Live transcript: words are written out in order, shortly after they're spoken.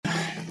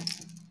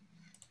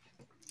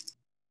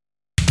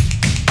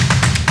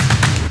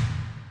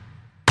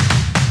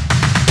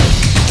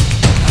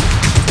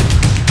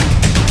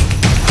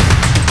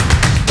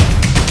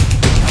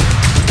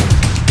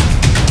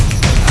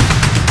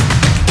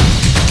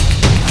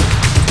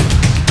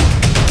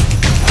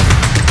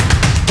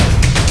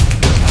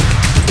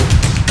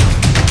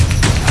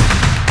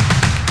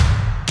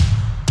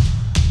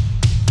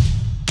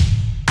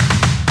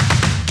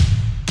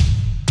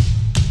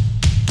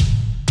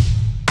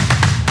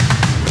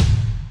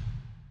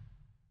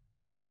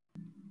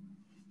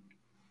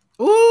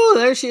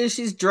there she is.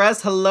 She's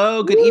dressed.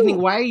 Hello. Good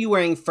evening. Why are you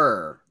wearing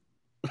fur?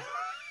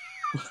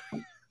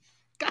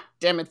 God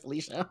damn it,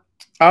 Felicia.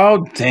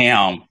 Oh,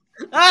 damn.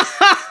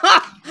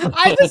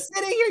 I'm just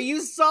sitting here. You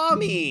saw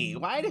me.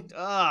 Why did...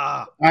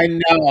 I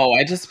know.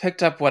 I just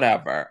picked up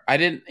whatever. I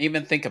didn't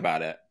even think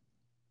about it.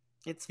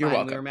 It's You're fine.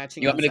 welcome. We were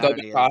matching You want on me to go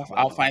Saturday get off? as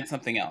I'll well. find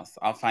something else.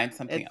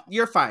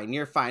 You're fine.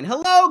 You're fine.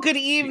 Hello. Good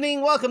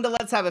evening. Welcome to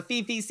Let's Have a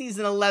Fifi,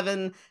 Season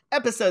 11,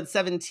 Episode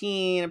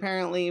 17.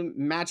 Apparently,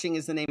 matching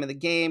is the name of the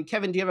game.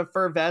 Kevin, do you have a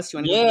fur vest? You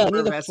want to Yeah, I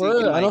go need a vest fur. so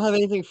you can, I don't have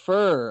anything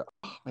fur.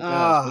 Oh my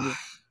gosh.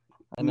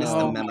 I missed the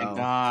know. Oh memo. my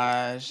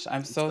gosh.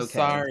 I'm so okay.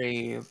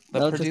 sorry. The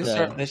No, it's producer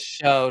okay. of this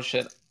show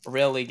should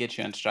really get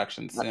you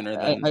instructions sooner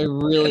than... I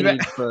really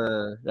need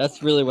fur.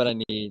 That's really what I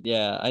need.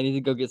 Yeah, I need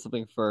to go get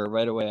something fur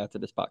right away after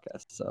this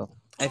podcast. So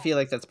I feel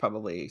like that's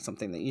probably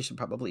something that you should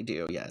probably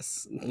do.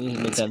 Yes. I need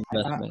to make that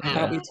investment. I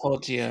thought we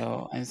told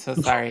you. I'm so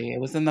sorry. It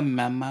was in the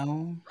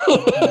memo.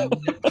 I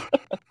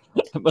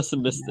must have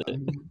missed it.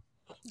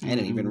 I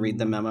didn't even read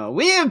the memo.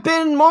 We have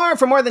been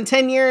for more than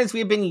 10 years.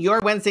 We've been your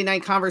Wednesday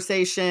night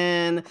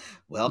conversation.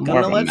 Welcome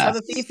More to of a Let's Have a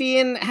mess. Fifi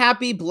and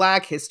happy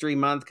Black History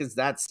Month, because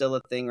that's still a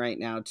thing right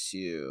now,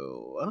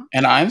 too.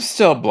 And I'm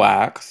still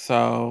black,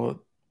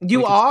 so...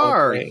 You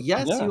are. celebrate.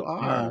 Yes, Yeah. you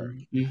are.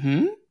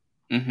 Mm-hmm.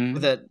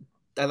 Mm-hmm.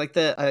 I like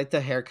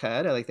the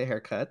haircut. I like the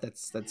haircut.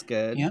 That's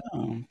good. Yeah,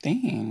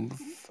 thanks.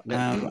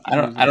 Yeah, I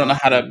don't know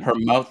how to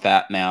promote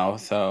that now,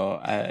 so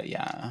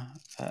yeah.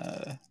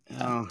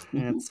 Oh,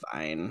 it's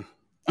fine.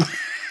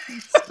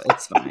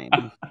 It's fine.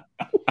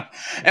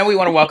 And we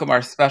want to welcome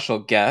our special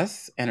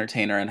guest,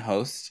 entertainer and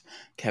host,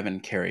 Kevin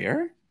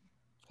Carrier.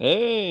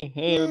 Hey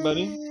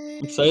everybody!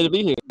 I'm excited to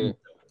be here.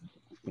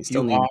 We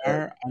still You need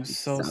are. I'm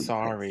so sound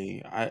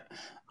sorry. I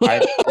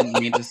didn't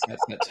mean to set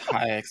such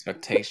high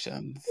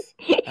expectations.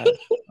 That's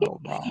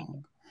so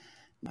wrong.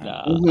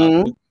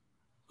 Nah.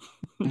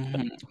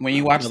 When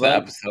you watch No, the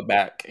but- episode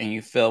back and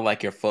you feel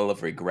like you're full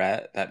of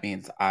regret, that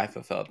means I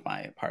fulfilled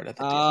my part of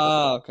the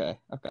deal. Okay.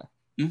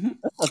 Mhm.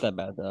 That's not that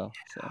bad though.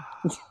 So.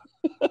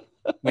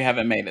 We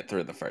haven't made it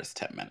through the first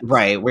 10 minutes.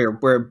 Right. We're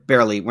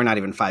not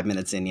even 5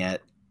 minutes in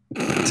yet.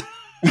 Yeah,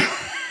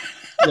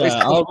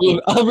 I'll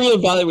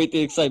reevaluate the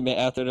excitement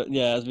after.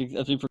 As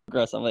we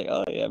progress, I'm like,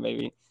 oh yeah,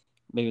 maybe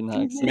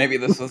not. Maybe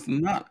this was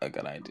not a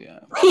good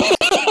idea.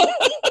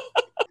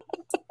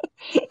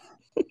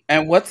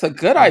 And what's a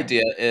good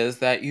idea is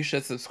that you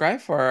should subscribe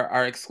for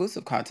our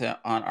exclusive content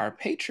on our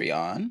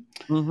Patreon.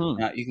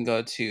 You can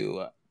go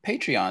to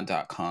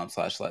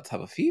patreon.com/Let's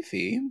Have a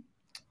Fifi.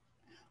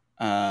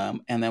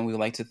 And then we would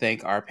like to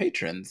thank our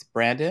patrons: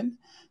 Brandon,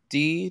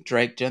 D,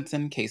 Drake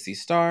Jensen, Casey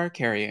Starr,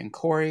 Carrie and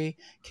Corey,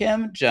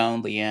 Kim,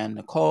 Joan, Leanne,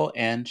 Nicole,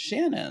 and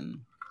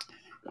Shannon.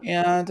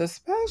 And a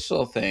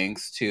special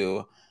thanks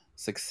to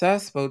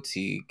Success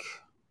Boutique.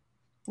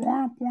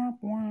 I'm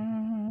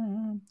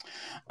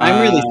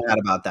really sad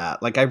about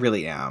that. Like, I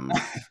really am.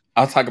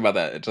 I'll talk about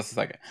that in just a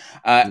second.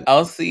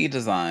 LC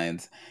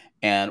Designs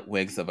and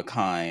Wigs of a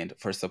Kind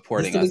for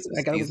supporting us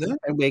this season.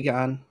 A wig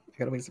on. I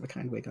got a Wigs of a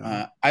Kind wig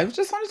on. I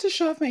just wanted to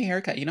show off my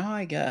haircut. You know how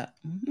I get.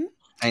 Mm-hmm.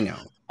 I know.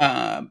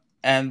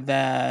 And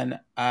then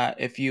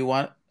if you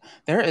want,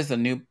 there is a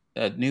new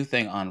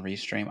thing on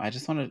Restream. I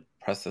just want to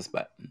press this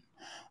button.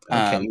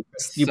 Okay,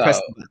 you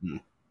press the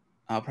button.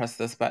 I'll press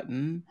this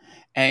button,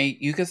 and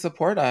you can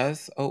support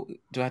us. Oh,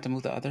 do I have to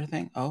move the other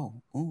thing? Oh,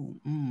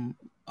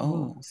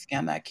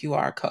 scan that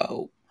QR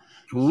code.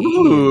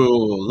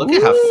 Ooh, look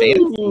at how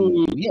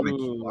fancy. We have a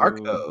QR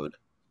code.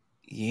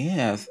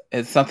 Yes,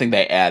 it's something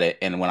they added,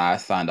 and when I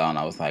signed on,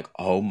 I was like,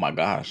 "Oh my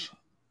gosh,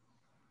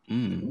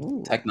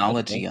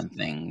 technology and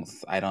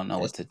things." I don't know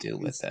what to do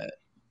with it.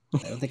 I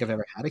don't think I've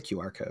ever had a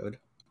QR code.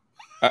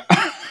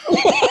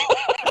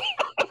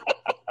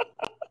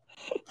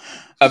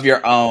 Of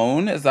your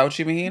own? Is that what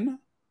you mean?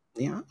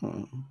 Yeah.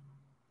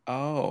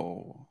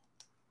 Oh.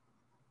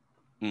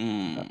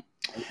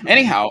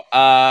 Anyhow,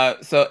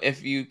 so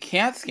if you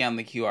can't scan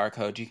the QR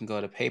code, you can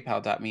go to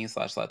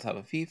paypal.me/Let's Have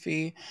a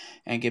Fifi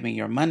and give me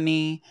your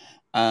money.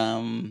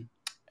 And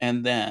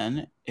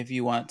then if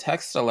you want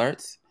text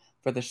alerts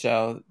for the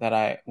show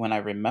when I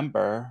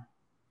remember,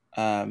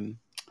 you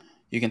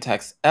can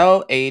text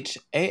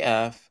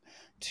LHAF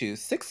to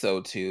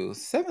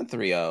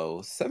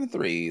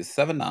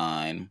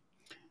 602-730-7379.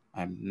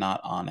 I'm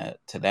not on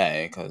it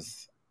today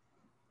because,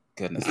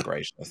 goodness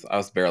gracious, I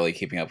was barely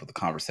keeping up with the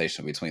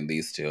conversation between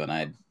these two, and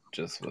I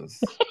just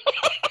was.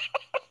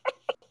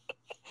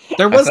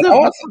 There was no.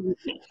 What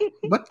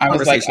I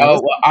was like,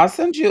 conversation? I'll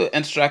send you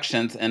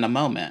instructions in a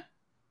moment.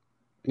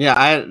 Yeah,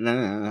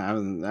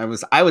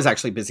 I was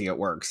actually busy at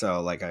work,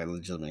 so like I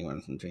legitimately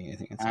wasn't doing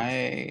anything.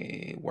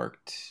 I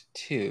worked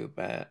too,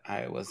 but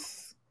I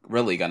was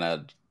really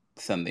gonna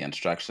send the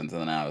instructions,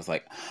 and then I was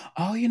like,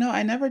 oh,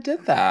 I never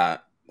did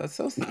that. That's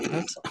oh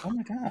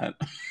my god.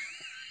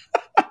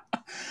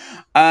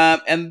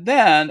 And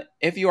then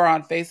if you are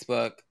on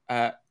Facebook,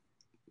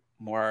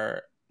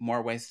 more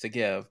ways to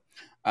give.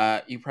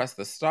 You press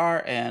the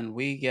star, and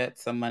we get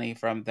some money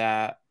from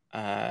that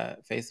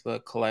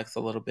Facebook collects a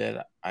little bit,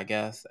 I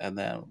guess, and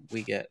then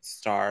we get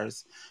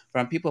stars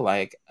from people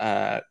like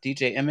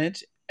DJ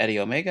Image, Eddie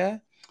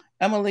Omega,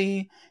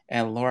 Emily,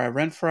 and Laura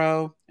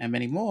Renfro, and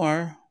many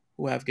more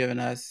who have given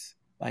us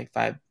like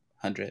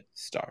 500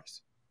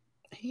 stars.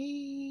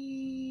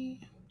 Hey,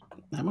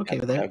 I'm okay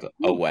with it.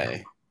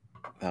 Away.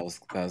 That was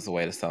the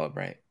way to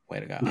celebrate.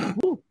 Way to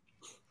go.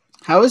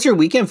 How was your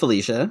weekend,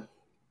 Felicia?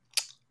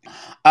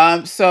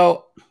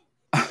 So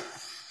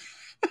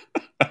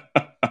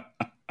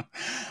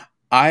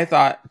I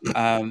thought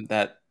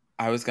that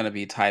I was going to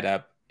be tied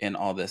up in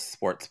all this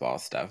sports ball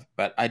stuff,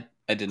 but I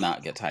did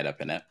not get tied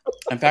up in it.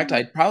 In fact,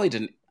 I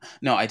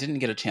didn't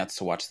get a chance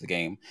to watch the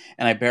game,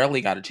 and I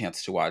barely got a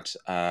chance to watch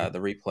the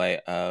replay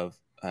of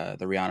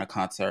the Rihanna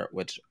concert,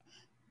 which,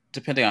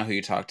 depending on who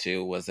you talk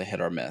to, was a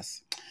hit or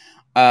miss.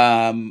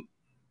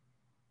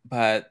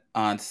 But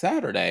on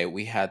Saturday,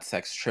 we had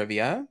sex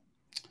trivia.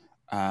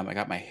 I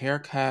got my hair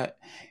cut,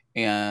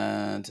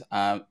 and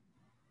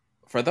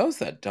for those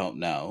that don't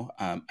know,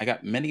 I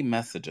got many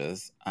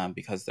messages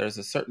because there's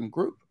a certain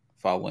group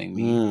following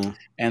me,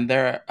 and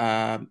they're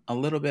a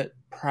little bit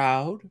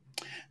proud,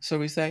 so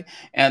we say,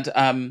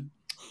 and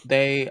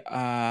they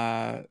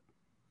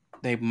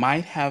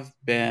might have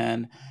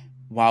been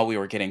while we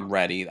were getting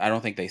ready. I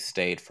don't think they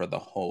stayed for the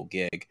whole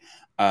gig.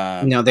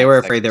 No, they were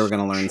afraid they were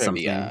going to learn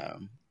trivia.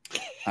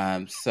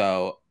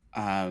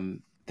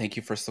 Thank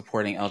you for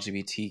supporting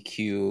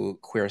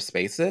LGBTQ queer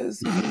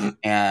spaces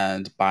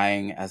and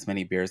buying as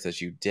many beers as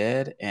you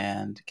did,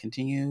 and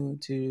continue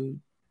to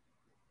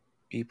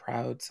be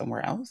proud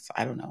somewhere else.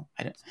 I don't know.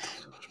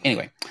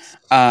 Anyway,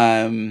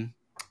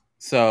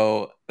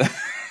 so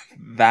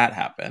that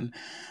happened.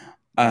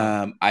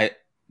 I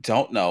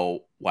don't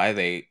know why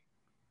they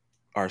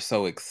are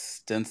so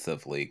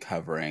extensively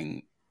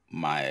covering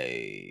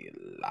my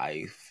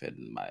life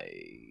and my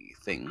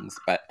things,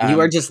 but you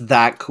are just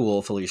that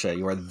cool, Felicia.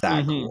 You are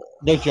that cool.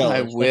 They're jealous.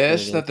 I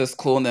wish that this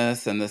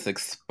coolness and this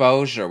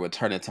exposure would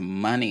turn into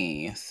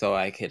money so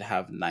I could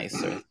have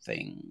nicer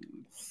things.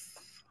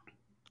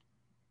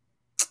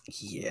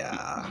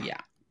 Yeah.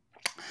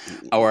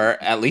 Or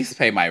at least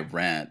pay my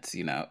rent,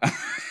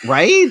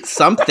 Right?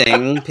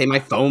 Something. Pay my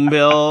phone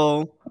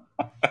bill.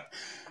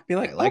 Be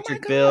like,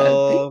 electric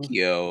bill. Thank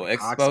you.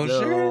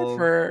 Exposure bill.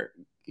 For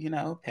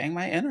paying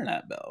my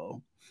internet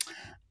bill.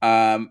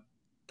 And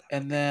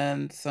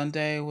then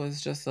Sunday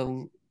was just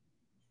a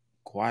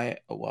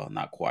quiet, well,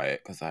 not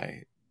quiet because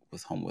I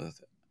was home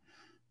with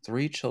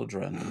 3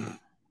 children.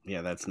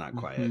 Yeah, that's not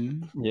quiet.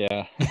 Mm-hmm.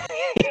 Yeah.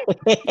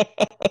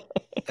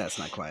 That's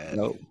not quiet.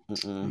 Nope.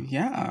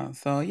 Yeah.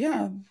 So,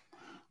 yeah.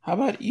 How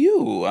about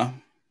you?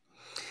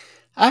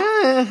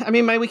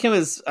 My weekend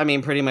was,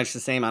 pretty much the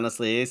same,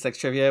 honestly. Sex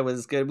trivia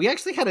was good. We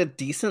actually had a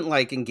decent,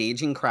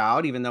 engaging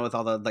crowd, even though with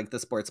all the, the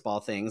sports ball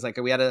things.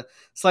 We had a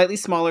slightly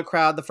smaller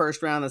crowd the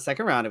first round. The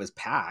second round, it was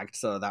packed,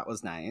 so that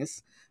was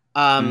nice.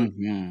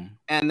 And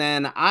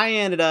then I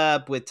ended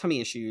up with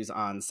tummy issues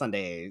on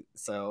Sunday,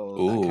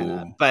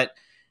 so but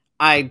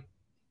I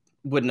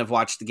wouldn't have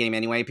watched the game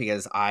anyway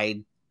because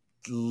I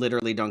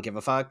literally don't give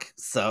a fuck,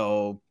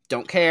 so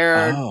don't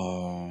care.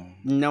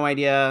 No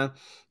idea.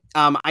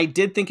 I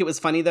did think it was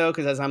funny though,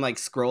 because as I'm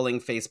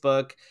scrolling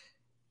Facebook,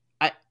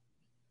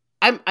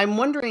 I'm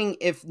wondering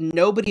if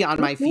nobody on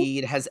my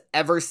feed has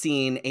ever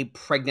seen a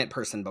pregnant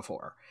person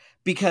before,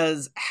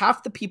 because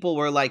half the people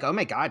were like, "Oh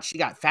my god, she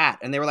got fat,"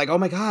 and they were like, "Oh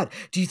my god,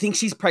 do you think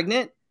she's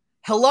pregnant?"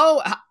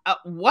 Hello,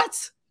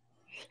 what?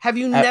 Have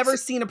you never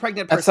seen a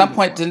pregnant person? At some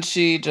before? point, didn't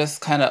she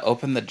just kind of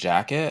open the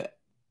jacket?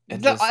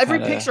 Every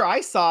picture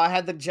I saw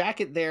had the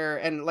jacket there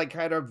and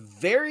had a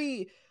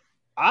very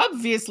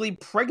obviously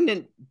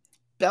pregnant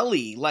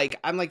belly.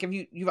 I'm like,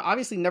 you've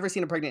obviously never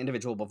seen a pregnant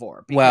individual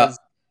before. Because,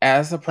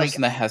 as a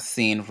person that has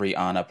seen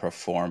Rihanna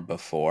perform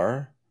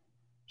before,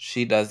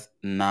 she does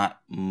not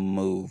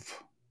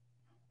move.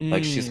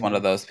 She's one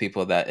of those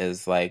people that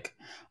is I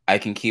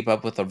can keep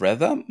up with the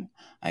rhythm,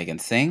 I can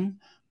sing,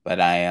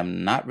 but I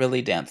am not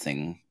really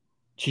dancing.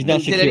 She's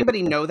not. Did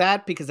anybody know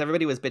that? Because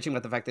everybody was bitching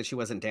about the fact that she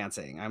wasn't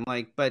dancing. I'm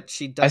like, but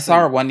she doesn't. I saw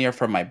her one year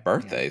for my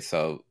birthday,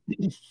 so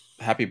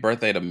happy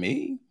birthday to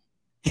me.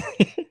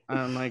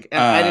 I'm like,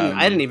 and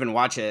I didn't even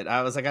watch it.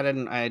 I was like,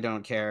 I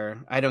don't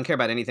care. I don't care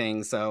about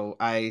anything. So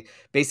I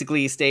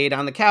basically stayed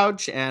on the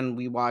couch and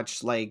we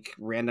watched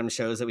random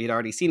shows that we'd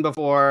already seen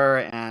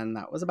before, and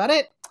that was about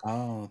it.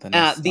 Oh,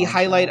 the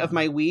highlight of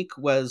my week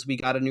was we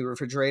got a new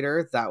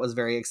refrigerator. That was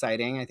very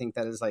exciting. I think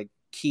that is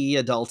key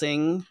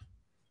adulting.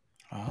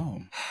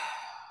 Oh,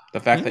 the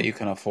fact that you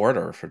can afford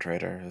a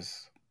refrigerator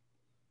is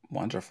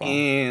wonderful.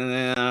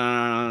 Financing.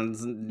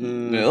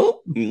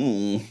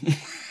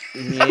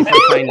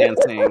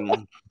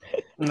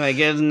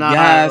 It's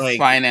not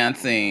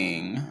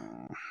financing.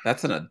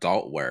 That's an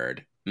adult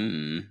word.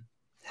 Yeah.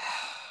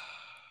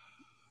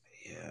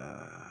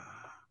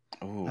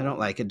 Ooh. I don't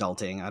like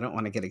adulting. I don't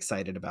want to get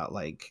excited about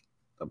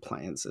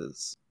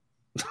appliances.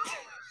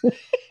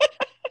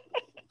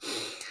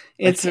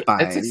 It's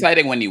fine. It's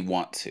exciting when you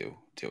want to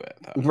do it,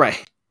 though.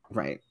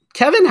 Right.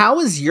 Kevin, how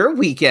was your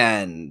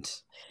weekend?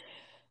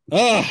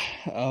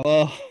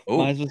 Well, Ooh.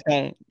 mine's just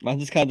kind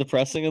of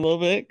depressing a little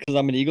bit because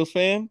I'm an Eagles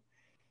fan.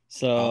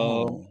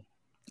 So,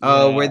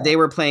 where they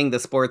were playing the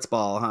sports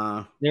ball,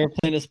 huh? They were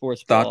playing the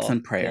sports ball. Thoughts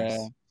and prayers.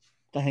 Yeah.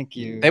 Thank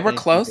you. They were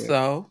close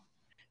though.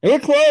 They were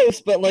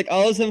close, but like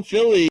I was in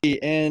Philly,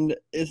 and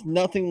it's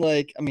nothing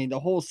like. I mean, the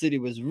whole city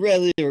was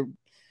ready. They were,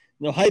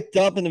 hyped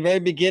up in the very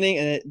beginning,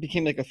 and it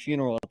became like a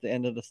funeral at the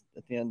end of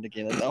the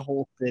game. Like the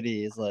whole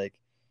city is like.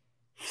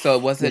 So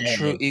was it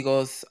true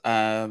Eagles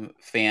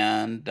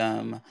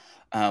fandom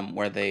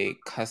where they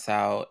cuss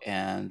out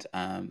and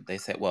they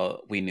said,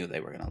 "Well, we knew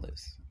they were going to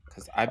lose,"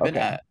 because I've been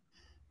at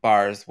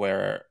bars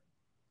where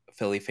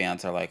Philly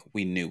fans are like,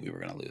 "We knew we were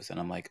going to lose," and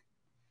I'm like,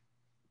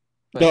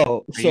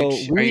 "No."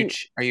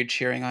 Are you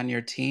cheering on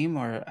your team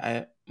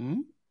or?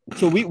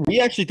 So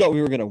we actually thought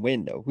we were going to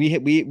win though.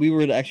 We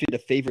were actually the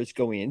favorites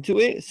going into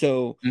it.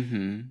 So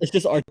it's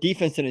just our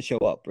defense didn't show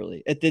up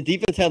really. If the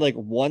defense had like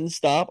one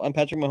stop on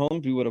Patrick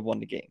Mahomes, we would have won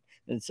the game.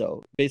 And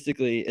so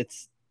basically,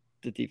 it's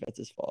the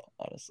defense's fault,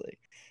 honestly.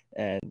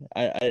 And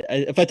I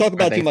if I talk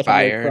about too much,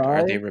 fired?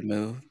 Are they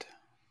removed?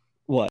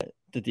 What,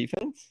 the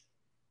defense?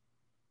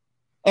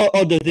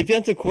 Oh, the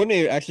defensive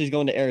coordinator actually is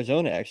going to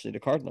Arizona. Actually, the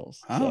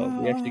Cardinals.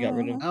 So we actually got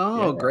rid of him.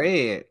 Oh,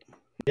 great.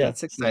 Yeah,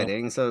 that's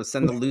exciting. So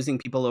send the losing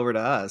people over to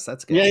us.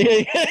 That's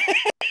good.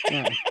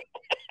 Yeah.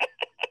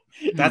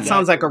 That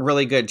sounds like a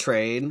really good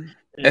trade.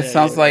 It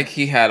sounds like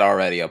he had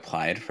already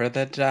applied for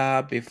the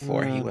job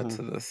before he went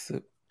to the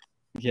soup.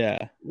 Yeah.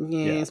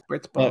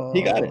 Sports ball. But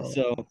he got it.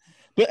 So,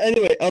 but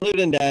anyway, other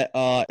than that,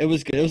 it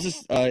was good. It was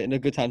just a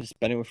good time to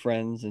spend it with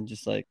friends, and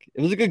just like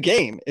it was a good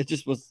game. It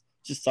just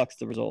sucks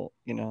the result,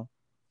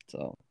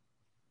 So.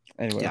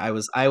 Anyway. Yeah,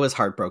 I was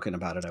heartbroken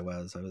about it. I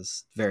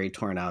was very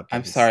torn up.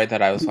 I'm sorry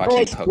that I was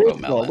watching Coco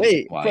Melon.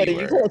 Wait, Freddie,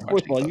 you call it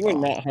sports ball. You were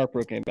not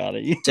heartbroken about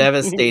it.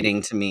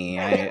 Devastating to me.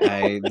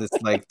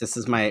 This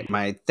is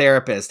my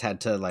therapist had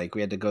to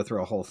we had to go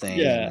through a whole thing.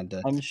 Yeah, and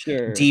I'm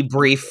sure.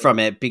 Debrief from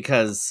it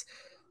because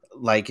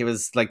it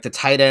was the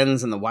tight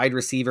ends and the wide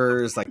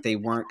receivers they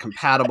weren't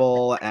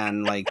compatible,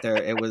 and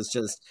it was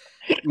just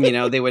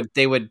they would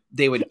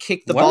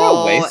kick the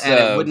ball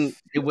and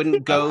it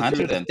wouldn't go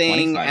through the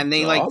thing, and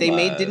they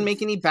didn't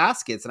make any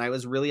baskets, and I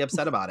was really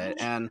upset about it.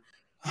 And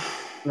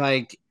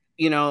I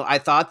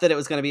thought that it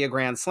was going to be a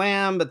grand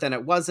slam, but then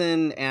it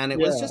wasn't, and it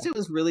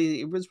was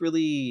really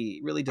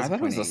disappointing. I thought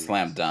it was a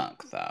slam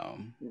dunk though.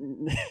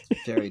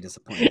 Very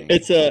disappointing.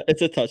 It's a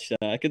touchdown.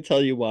 I can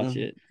tell you watch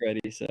it,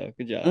 Freddie, so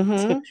good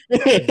job.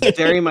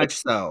 Very much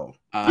so.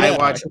 I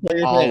watched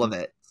all of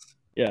it.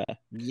 Yeah.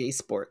 Yay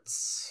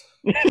sports.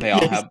 They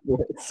all have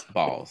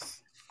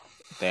balls.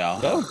 They all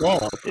have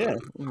balls. Yeah.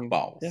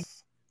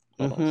 Balls.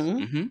 Yeah.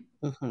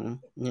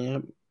 Yeah.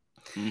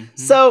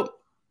 So,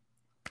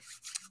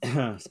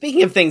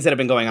 speaking of things that have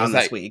been going on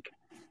this week.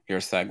 Your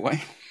segue?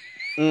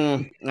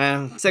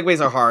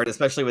 Segues are hard,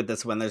 especially with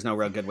this one. There's no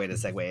real good way to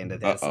segue into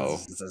this.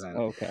 This isn't.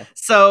 Okay.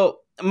 So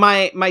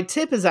my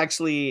tip is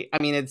actually,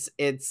 it's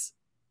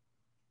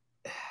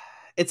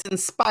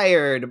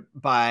inspired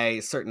by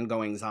certain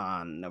goings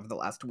on over the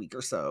last week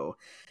or so.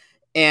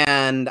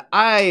 And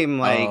I'm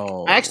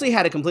I actually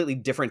had a completely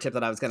different tip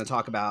that I was going to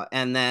talk about.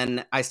 And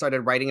then I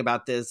started writing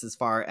about this as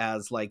far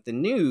as the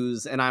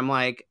news. And I'm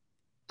like,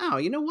 oh,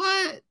 you know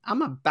what? I'm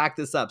going to back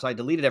this up. So I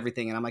deleted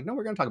everything. And I'm like, no,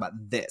 we're going to talk about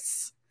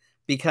this.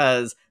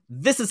 Because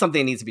this is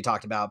something that needs to be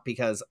talked about.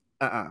 Because,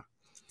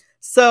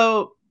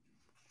 So,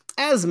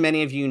 as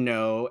many of you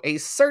know, a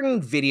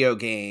certain video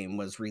game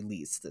was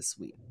released this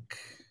week.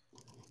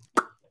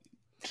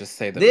 Just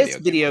say the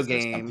video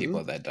game. Some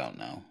people that don't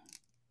know.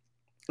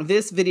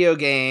 This video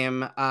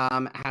game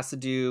has to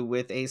do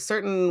with a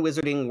certain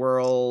wizarding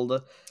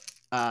world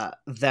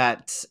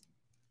that...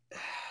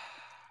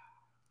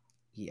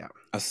 Yeah.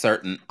 A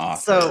certain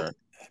author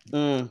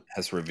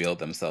has revealed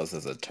themselves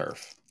as a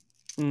TERF.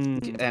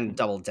 And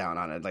doubled down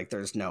on it.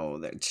 There's no...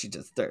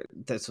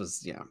 This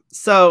was... Yeah.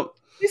 So,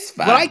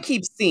 what I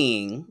keep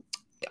seeing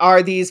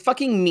are these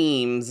fucking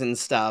memes and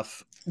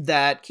stuff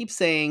that keep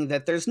saying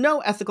that there's no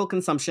ethical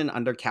consumption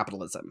under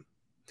capitalism.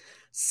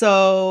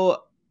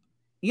 So...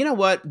 You know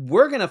what?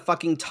 We're going to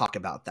fucking talk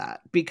about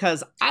that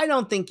because I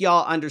don't think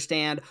y'all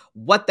understand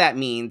what that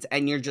means.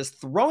 And you're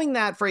just throwing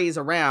that phrase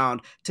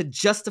around to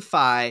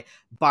justify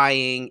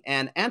buying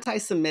an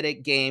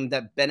anti-Semitic game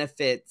that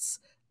benefits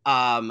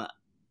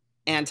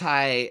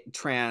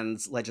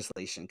anti-trans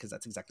legislation, because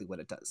that's exactly what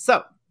it does.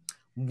 So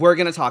we're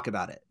going to talk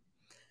about it.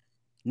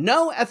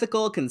 No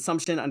ethical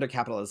consumption under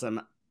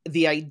capitalism.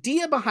 The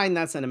idea behind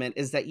that sentiment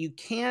is that you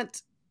can't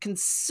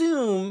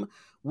consume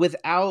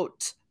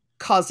without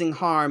causing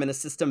harm in a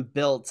system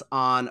built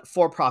on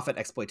for-profit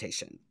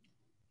exploitation,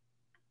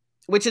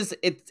 which is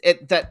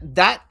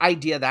that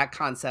idea, that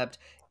concept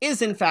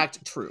is in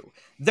fact true.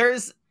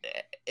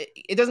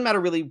 It doesn't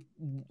matter really,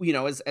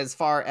 as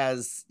far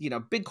as,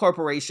 big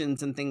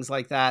corporations and things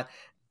like that.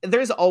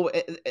 There's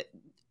always,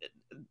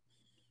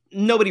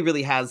 nobody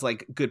really has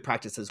good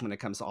practices when it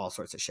comes to all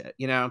sorts of shit.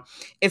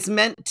 It's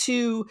meant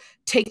to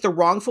take the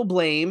wrongful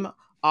blame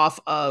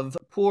off of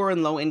poor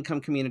and low income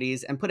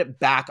communities and put it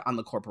back on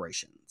the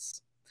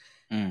corporations.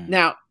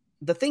 Now,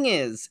 the thing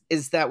is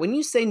that when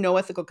you say no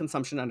ethical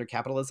consumption under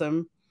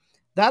capitalism,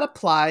 that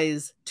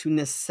applies to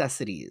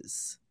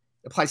necessities.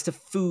 It applies to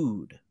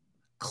food,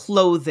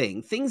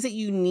 clothing, things that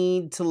you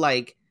need to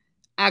like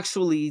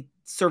actually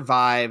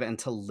survive and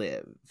to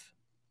live.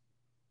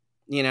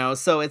 You know,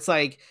 so it's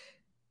like,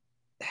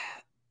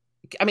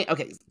 I mean,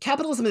 okay,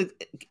 capitalism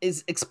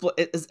is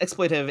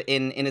exploitative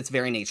in its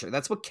very nature.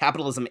 That's what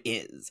capitalism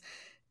is.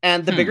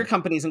 And the bigger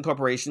companies and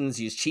corporations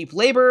use cheap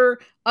labor,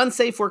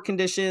 unsafe work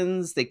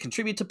conditions, they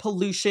contribute to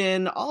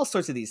pollution, all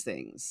sorts of these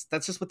things.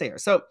 That's just what they are.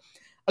 So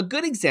a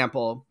good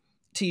example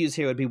to use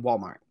here would be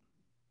Walmart.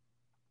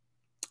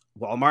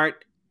 Walmart,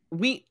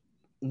 we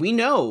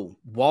know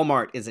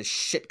Walmart is a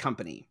shit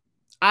company.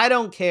 I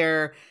don't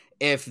care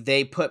if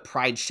they put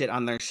Pride shit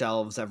on their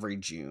shelves every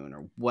June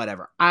or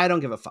whatever. I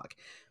don't give a fuck.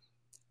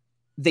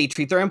 They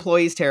treat their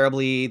employees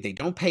terribly. They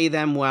don't pay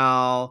them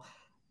well.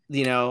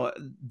 You know,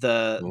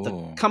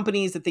 the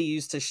companies that they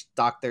use to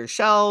stock their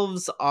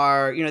shelves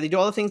are, you know, they do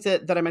all the things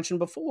that I mentioned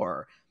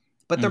before,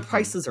 but their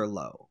prices are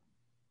low.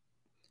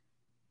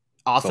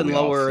 Often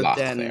lower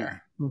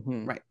than,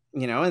 right.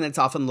 You know, and it's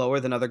often lower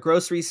than other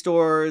grocery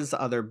stores,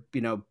 other,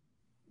 you know,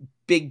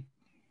 big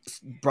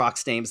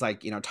box names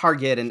like, you know,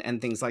 Target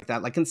and things like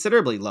that, like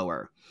considerably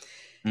lower.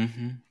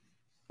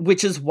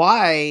 Which is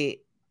why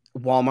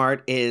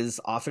Walmart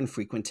is often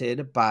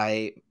frequented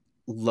by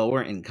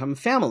lower income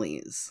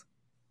families.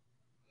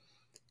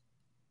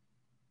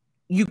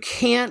 You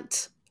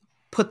can't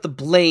put the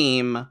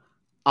blame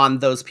on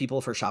those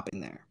people for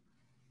shopping there.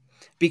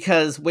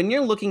 Because when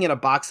you're looking at a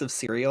box of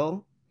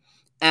cereal,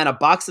 and a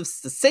box of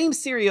the same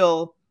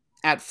cereal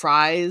at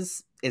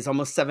Fry's is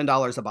almost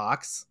 $7 a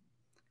box.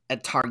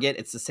 At Target,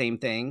 it's the same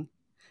thing.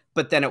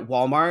 But then at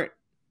Walmart,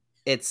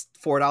 it's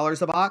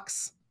 $4 a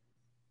box.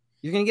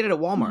 You're going to get it at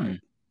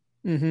Walmart.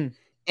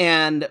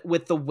 And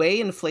with the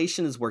way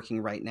inflation is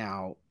working right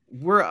now,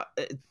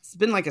 it's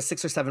been like a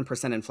 6 or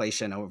 7%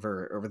 inflation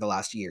over the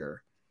last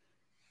year.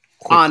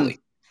 On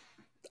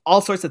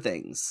all sorts of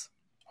things.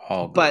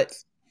 But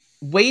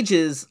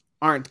wages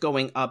aren't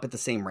going up at the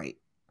same rate.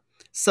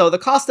 So the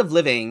cost of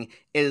living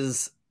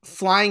is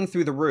flying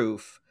through the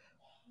roof,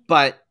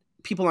 but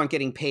people aren't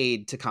getting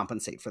paid to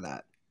compensate for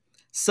that.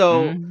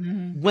 So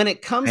when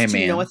it comes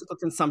to no ethical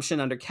consumption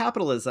under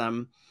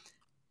capitalism,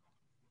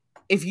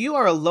 if you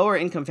are a lower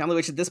income family,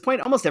 which at this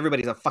point, almost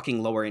everybody's a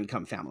fucking lower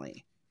income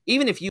family.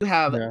 Even if you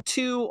have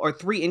 2 or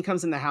 3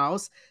 incomes in the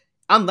house,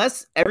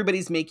 unless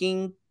everybody's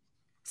making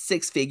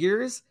 6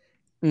 figures,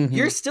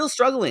 you're still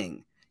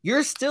struggling.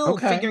 You're still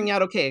figuring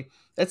out, okay,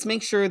 let's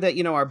make sure that,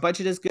 you know, our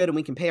budget is good and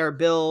we can pay our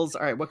bills.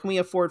 All right, what can we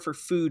afford for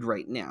food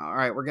right now? All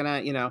right, we're going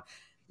to, you know,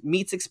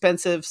 meat's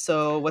expensive,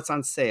 so what's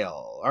on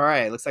sale? All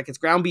right, looks like it's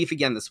ground beef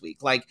again this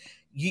week. Like,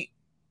 it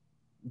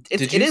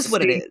is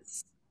what it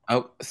is.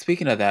 Oh,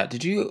 speaking of that,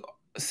 did you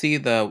see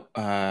it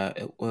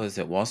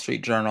Wall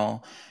Street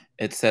Journal?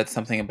 It said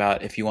something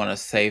about if you want to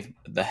save,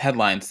 the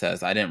headline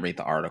says, I didn't read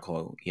the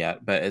article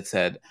yet, but it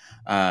said,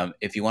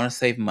 if you want to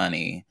save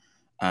money,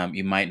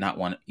 you might not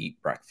want to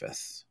eat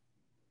breakfast.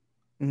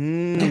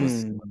 That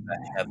was what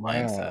the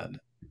headline said.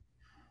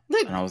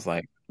 And I was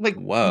like,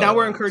 whoa. Now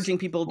we're encouraging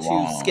people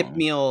to skip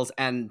meals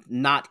and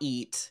not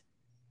eat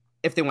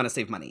if they want to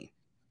save money.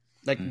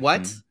 Like,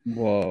 what?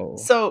 Whoa.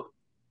 So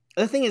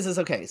the thing is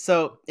okay,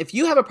 so if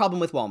you have a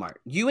problem with Walmart,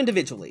 you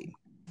individually,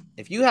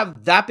 if you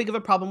have that big of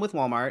a problem with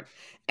Walmart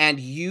and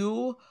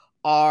you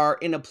are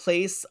in a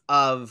place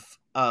of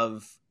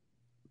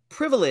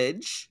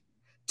privilege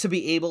to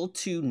be able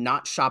to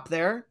not shop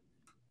there,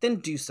 then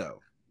do so.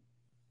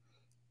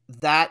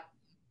 That,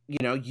 you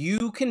know,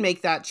 you can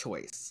make that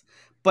choice,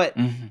 but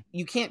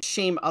you can't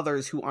shame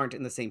others who aren't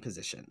in the same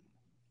position.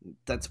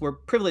 That's where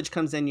privilege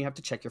comes in. You have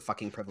to check your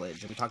fucking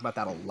privilege. And we talk about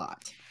that a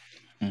lot.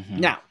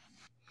 Now,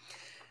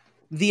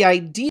 the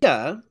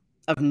idea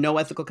of no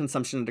ethical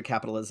consumption under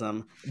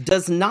capitalism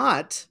does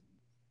not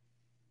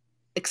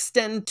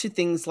extend to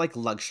things like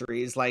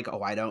luxuries, like,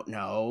 oh, I don't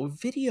know,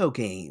 video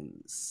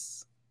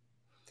games.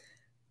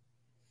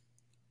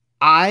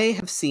 I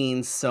have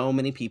seen so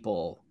many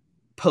people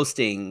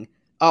posting,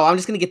 oh, I'm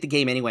just going to get the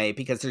game anyway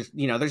because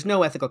there's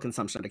no ethical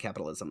consumption under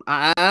capitalism.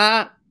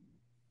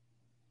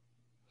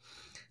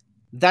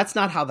 That's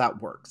not how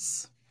that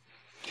works.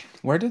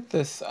 Where did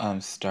this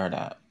start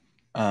at?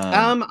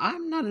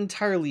 I'm not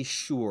entirely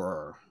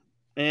sure.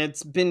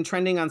 It's been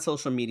trending on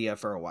social media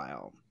for a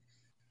while.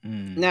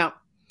 Now,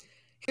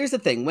 here's the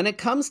thing. When it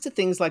comes to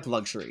things like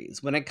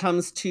luxuries, when it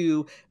comes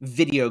to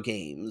video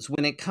games,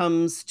 when it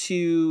comes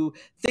to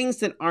things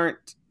that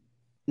aren't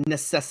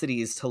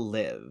necessities to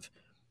live,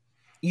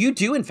 you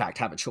do, in fact,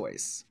 have a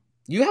choice.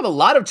 You have a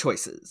lot of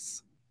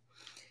choices.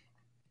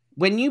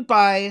 When you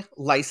buy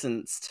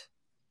licensed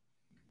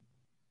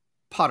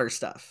Potter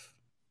stuff,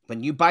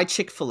 when you buy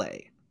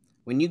Chick-fil-A,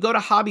 when you go to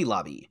Hobby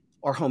Lobby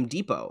or Home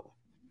Depot,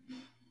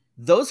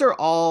 those are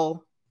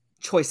all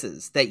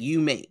choices that you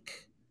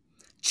make.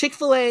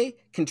 Chick-fil-A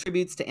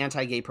contributes to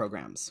anti-gay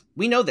programs.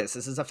 We know this.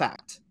 This is a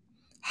fact.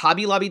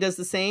 Hobby Lobby does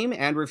the same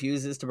and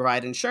refuses to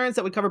provide insurance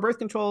that would cover birth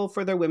control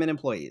for their women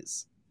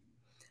employees.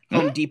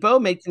 Home Depot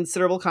made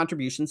considerable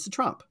contributions to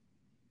Trump.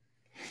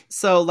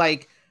 So,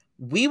 like,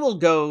 we will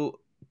go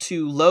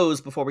to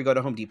Lowe's before we go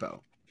to Home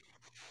Depot.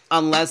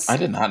 Unless I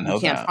did not know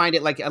we can't that. find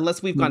it, like,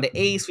 unless we've gone to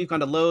Ace, we've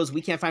gone to Lowe's,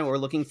 we can't find what we're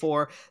looking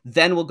for,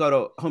 then we'll go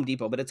to Home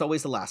Depot, but it's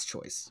always the last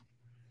choice.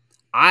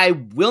 I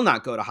will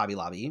not go to Hobby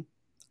Lobby.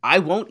 I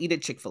won't eat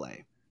at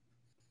Chick-fil-A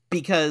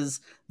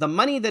because the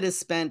money that is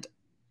spent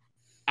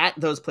at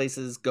those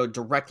places go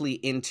directly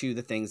into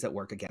the things that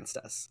work against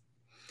us.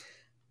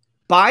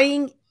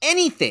 Buying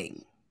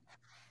anything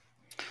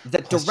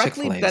that Plus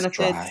directly Chick-fil-A is benefits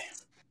dry.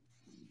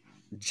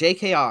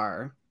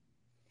 JKR,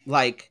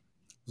 like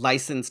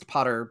licensed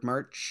Potter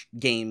merch,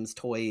 games,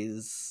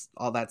 toys,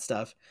 all that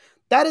stuff,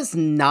 that is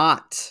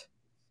not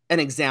an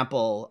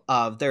example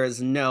of there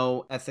is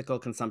no ethical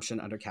consumption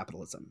under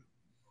capitalism.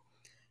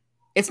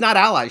 It's not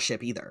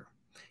allyship either.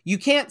 You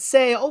can't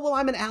say, oh, well,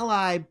 I'm an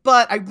ally,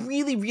 but I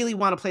really, really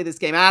want to play this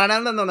game.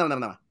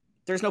 No.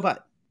 There's no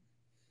but.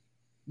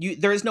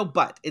 There is no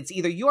but. It's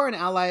either you are an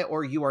ally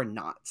or you are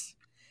not.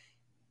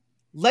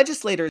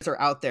 Legislators are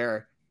out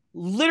there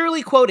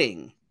literally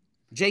quoting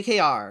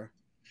JKR,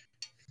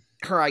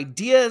 her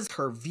ideas,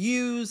 her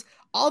views,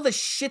 all the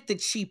shit that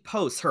she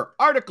posts, her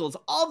articles,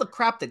 all the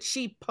crap that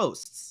she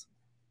posts.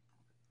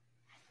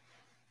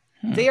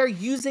 They are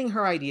using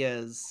her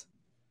ideas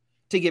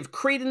to give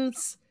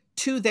credence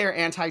to their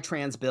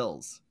anti-trans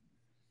bills,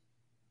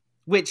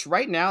 which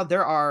right now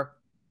there are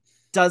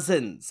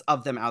dozens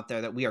of them out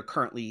there that we are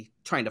currently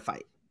trying to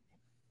fight.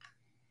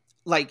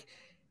 Like,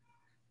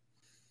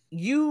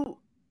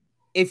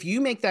 if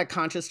you make that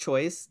conscious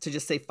choice to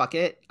just say, fuck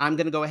it, I'm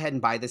going to go ahead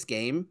and buy this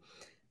game,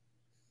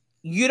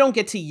 you don't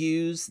get to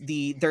use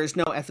there's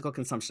no ethical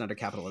consumption under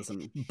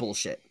capitalism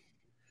bullshit.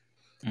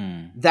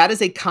 That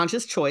is a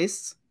conscious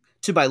choice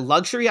to buy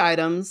luxury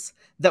items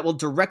that will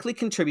directly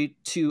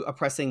contribute to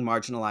oppressing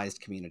marginalized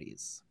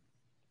communities.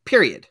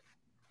 Period.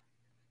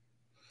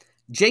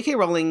 J.K.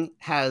 Rowling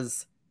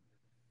has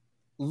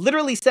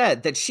literally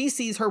said that she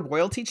sees her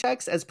royalty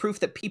checks as proof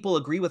that people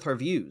agree with her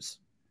views.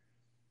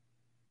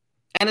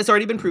 And it's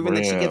already been proven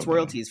that she gets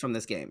royalties from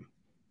this game.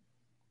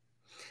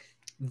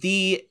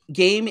 The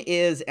game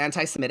is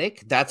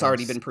anti-Semitic. That's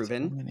already been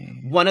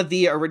proven. One of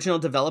the original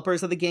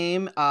developers of the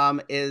game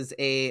is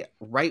a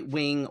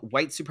right-wing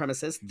white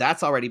supremacist.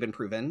 That's already been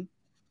proven.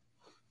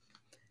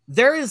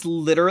 There is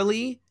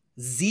literally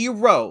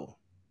zero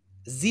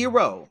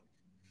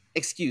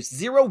excuse,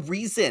 zero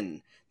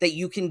reason that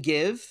you can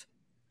give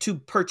to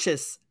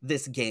purchase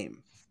this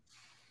game.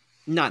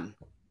 None.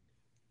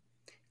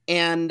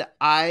 And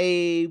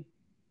I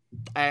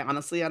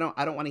honestly, I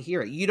don't want to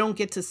hear it. You don't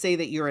get to say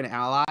that you're an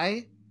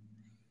ally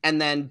and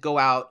then go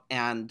out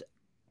and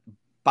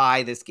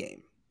buy this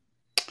game.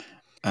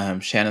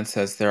 Shannon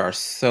says there are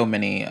so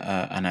many,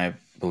 and I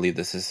believe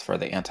this is for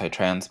the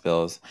anti-trans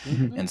bills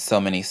in so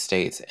many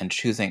states, and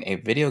choosing a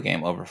video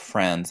game over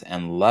friends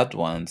and loved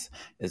ones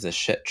is a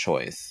shit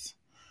choice.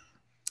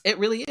 It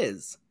really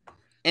is.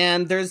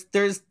 And there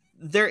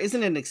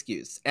isn't an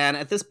excuse. And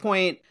at this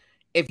point,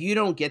 if you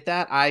don't get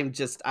that, I've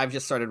just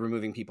started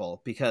removing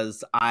people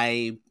because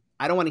I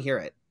don't want to hear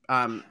it.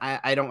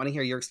 I don't want to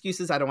hear your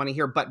excuses. I don't want to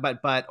hear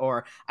but,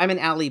 or I'm an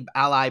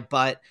ally,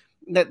 but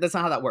that's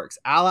not how that works.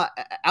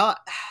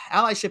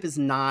 Allyship is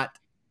not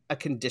a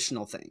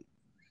conditional thing.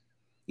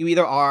 You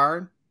either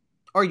are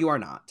or you are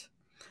not.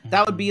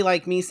 That would be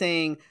like me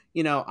saying,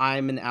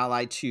 I'm an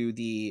ally to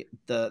the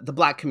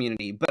black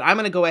community, but I'm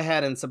going to go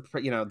ahead and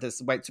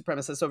this white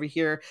supremacist over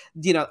here,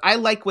 I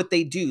like what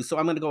they do, so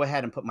I'm going to go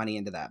ahead and put money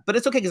into that. But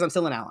it's okay because I'm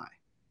still an ally.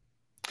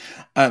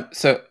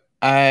 So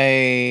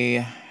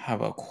I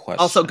have a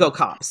question. Also, go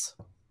cops.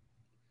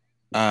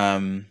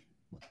 I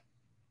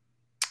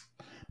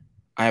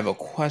have a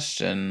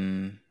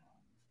question,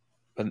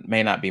 but it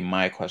may not be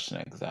my question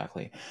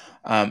exactly.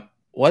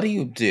 What do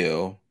you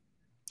do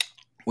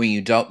when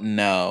you don't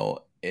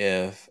know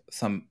if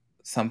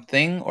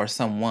something or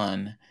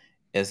someone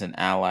is an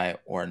ally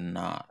or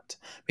not?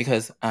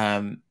 Because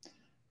I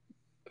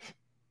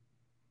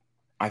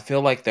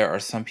feel like there are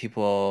some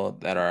people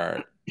that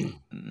are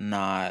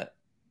not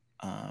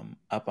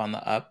up on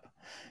the up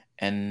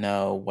and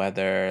know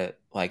whether,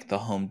 like, the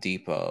Home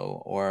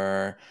Depot,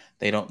 or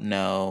they don't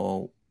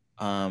know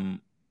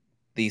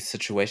these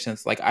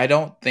situations. Like, I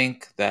don't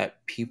think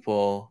that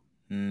people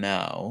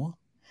know.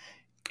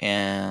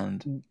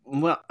 And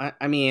well,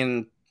 I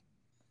mean,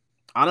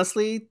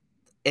 honestly,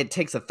 it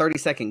takes a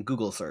 30-second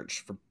Google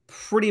search for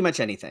pretty much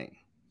anything.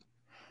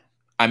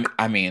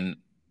 I mean,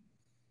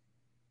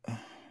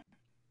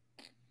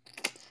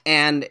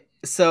 and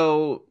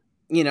so,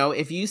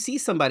 if you see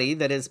somebody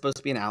that is supposed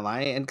to be an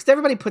ally, and because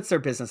everybody puts their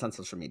business on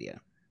social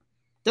media,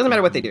 doesn't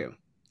matter what they do,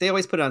 they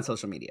always put it on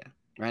social media,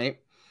 right?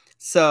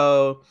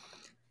 So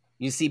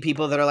you see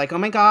people that are like, oh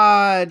my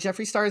God,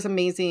 Jeffree Star is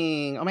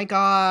amazing. Oh my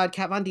God,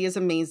 Kat Von D is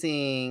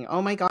amazing.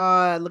 Oh my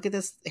God, look at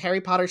this Harry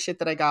Potter shit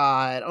that I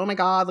got. Oh my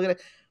God, look at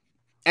it.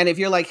 And if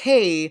you're like,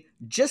 hey,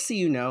 just so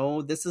you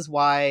know, this is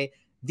why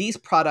these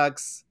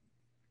products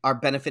are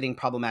benefiting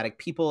problematic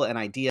people and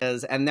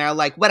ideas, and they're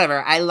like,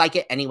 whatever, I like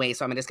it anyway,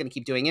 so I'm just going to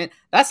keep doing it.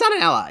 That's not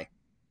an ally.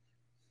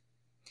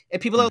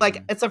 If people are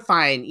like, it's a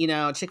fine, you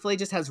know, Chick-fil-A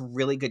just has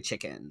really good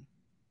chicken.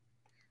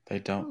 They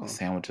don't. The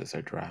sandwiches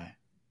are dry.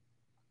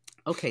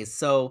 Okay,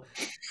 so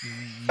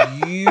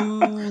you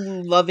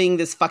loving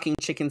this fucking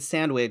chicken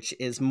sandwich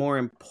is more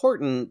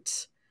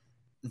important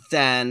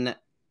than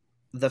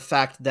the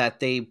fact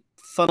that they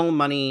funnel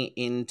money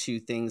into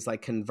things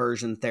like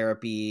conversion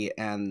therapy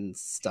and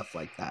stuff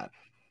like that.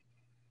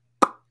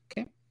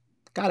 Okay,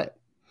 got it.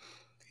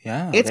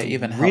 Yeah, it's they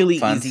even really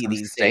help fund easy some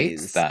these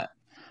states days. that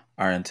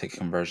are into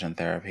conversion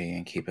therapy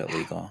and keep it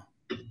legal.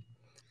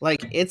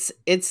 Like it's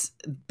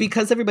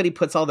because everybody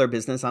puts all their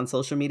business on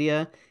social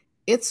media.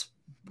 It's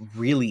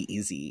really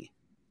easy.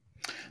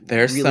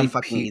 There's really some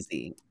fucking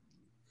easy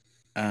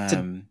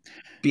to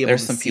be able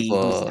there's to some see who's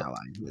an people ally.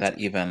 that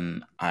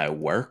even I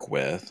work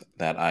with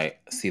that I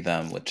see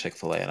them with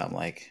Chick-fil-A and I'm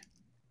like,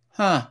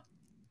 huh,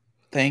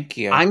 thank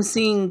you. I'm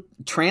seeing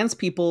trans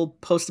people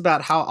post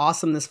about how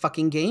awesome this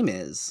fucking game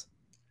is.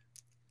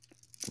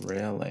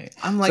 Really?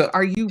 I'm like, so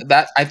are you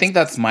I think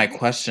that's my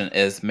question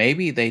is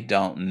maybe they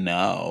don't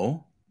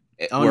know.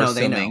 Oh, We're no,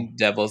 they know. assuming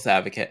devil's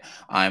advocate.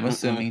 I'm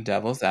assuming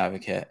devil's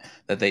advocate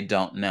that they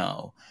don't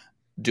know.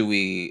 Do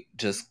we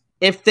just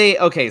If they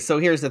so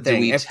here's the do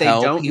thing. we If they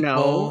tell don't know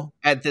people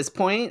at this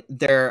point,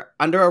 they're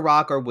under a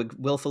rock or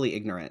willfully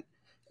ignorant,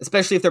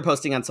 especially if they're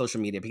posting on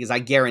social media, because I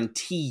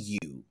guarantee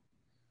you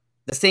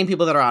the same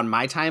people that are on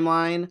my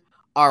timeline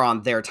are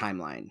on their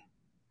timeline.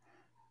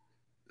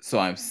 So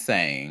I'm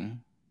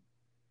saying,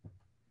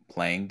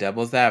 playing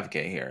devil's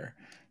advocate here,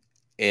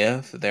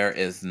 if there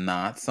is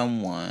not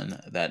someone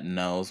that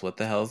knows what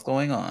the hell is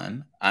going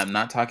on, I'm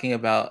not talking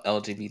about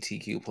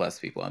LGBTQ plus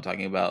people. I'm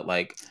talking about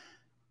like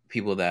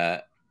people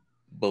that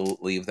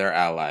believe they're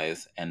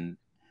allies and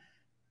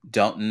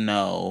don't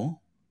know.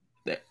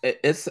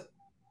 It's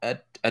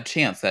a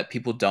chance that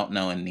people don't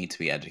know and need to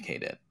be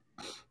educated.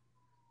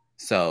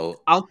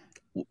 So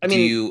do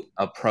you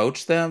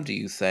approach them? Do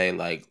you say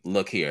like,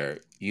 look here,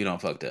 you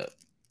don't fucked up?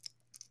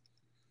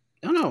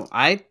 No.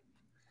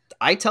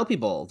 I tell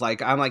people,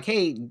 like, I'm like,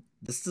 hey,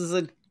 this is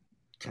a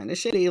kind of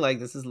shitty. Like,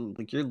 this is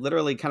like, you're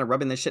literally kind of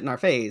rubbing this shit in our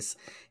face.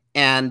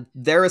 And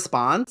their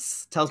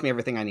response tells me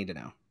everything I need to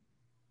know.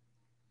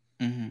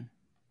 Mm-hmm.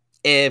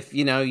 If,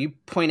 you know, you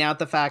point out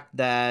the fact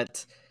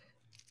that,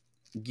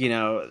 you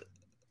know,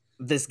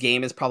 this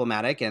game is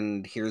problematic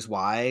and here's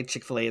why,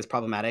 Chick-fil-A is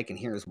problematic and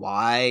here's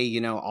why,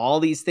 you know, all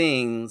these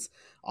things,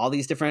 all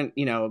these different,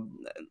 you know,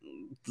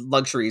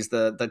 luxuries,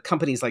 the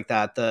companies like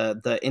that,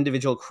 the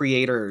individual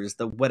creators,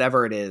 the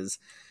whatever it is,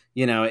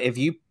 you know, if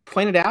you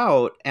point it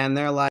out and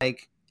they're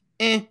like,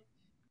 they're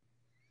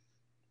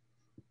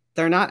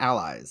not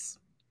allies.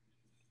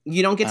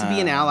 You don't get to be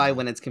an ally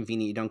when it's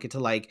convenient. You don't get to,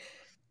 like,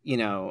 you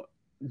know,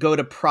 go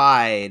to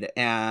Pride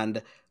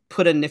and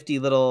put a nifty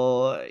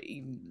little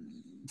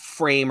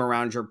frame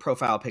around your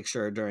profile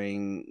picture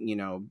during, you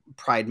know,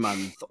 Pride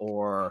Month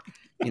or,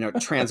 you know,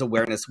 Trans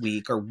Awareness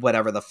Week or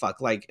whatever the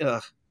fuck. Like,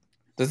 ugh.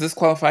 Does this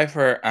qualify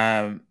for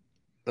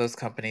those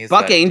companies?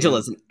 Buck Angel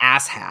is an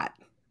asshat.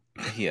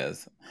 He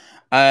is.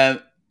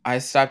 I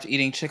stopped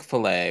eating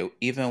Chick-fil-A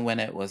even when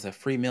it was a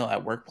free meal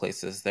at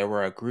workplaces. There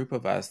were a group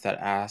of us that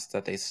asked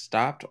that they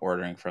stopped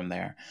ordering from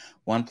there.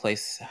 One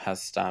place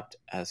has stopped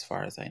as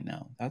far as I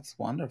know. That's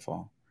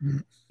wonderful.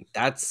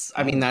 That's,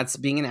 I mean, that's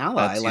being an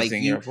ally. That's like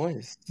using your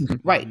voice.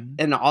 Right. Mm-hmm.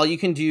 And all you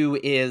can do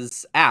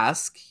is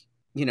ask,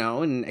 you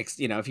know, and,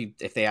 you know,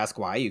 if they ask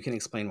why, you can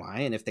explain why.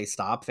 And if they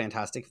stop,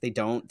 fantastic. If they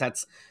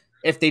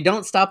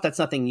don't stop, that's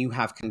nothing you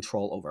have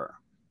control over,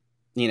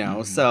 you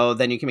know? So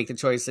then you can make the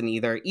choice in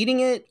either eating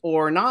it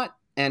or not.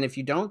 And if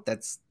you don't,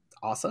 that's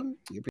awesome.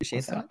 We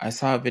appreciate that. I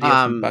saw a video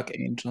from Buck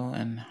Angel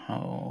and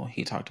how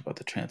he talked about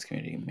the trans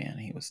community. Man,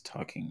 he was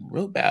talking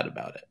real bad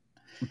about it.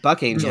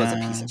 Buck Angel is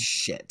a piece of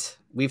shit.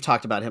 We've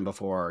talked about him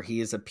before.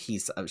 He is a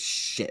piece of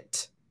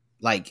shit.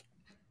 Like,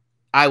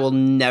 I will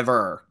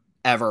never,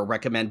 ever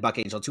recommend Buck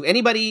Angel to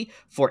anybody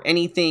for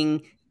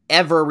anything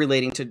ever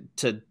relating to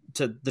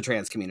the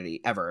trans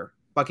community, ever.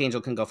 Buck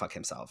Angel can go fuck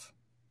himself.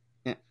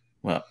 Yeah.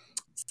 Well,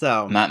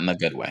 so not in a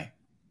good way.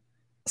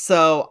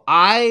 So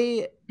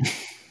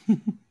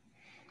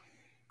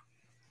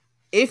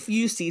if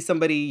you see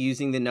somebody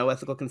using the no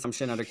ethical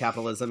consumption under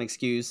capitalism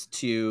excuse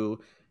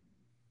to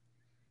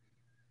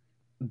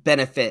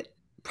benefit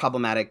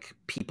problematic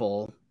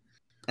people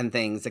and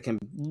things that can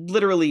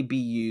literally be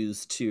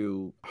used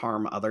to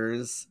harm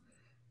others,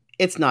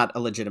 it's not a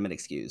legitimate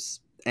excuse.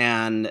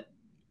 And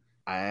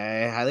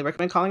I highly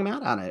recommend calling them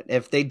out on it.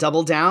 If they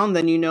double down,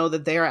 then you know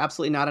that they are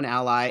absolutely not an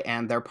ally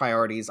and their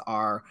priorities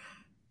are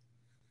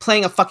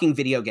playing a fucking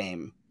video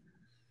game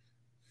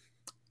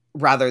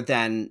rather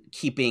than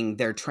keeping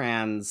their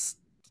trans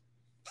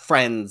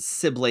friends,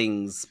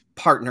 siblings,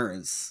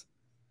 partners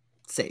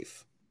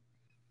safe.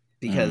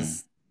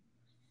 Because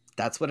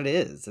that's what it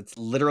is. It's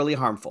literally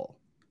harmful.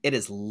 It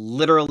is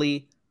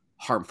literally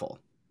harmful.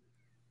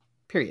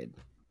 Period.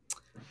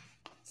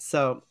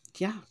 So,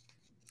 yeah.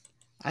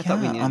 I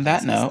thought we needed on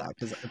that note,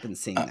 because I've been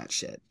seeing that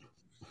shit.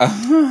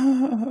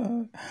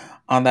 On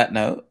that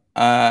note,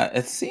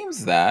 It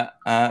seems that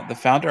the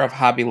founder of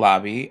Hobby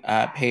Lobby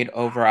paid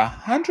over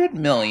 $100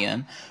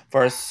 million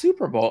for a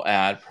Super Bowl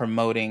ad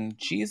promoting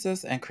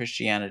Jesus and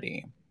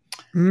Christianity.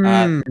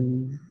 I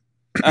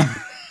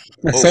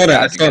saw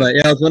that. I saw that.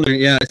 Yeah, I was wondering.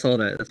 Yeah, I saw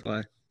that. That's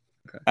why.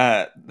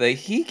 Okay. The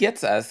He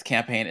Gets Us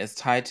campaign is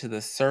tied to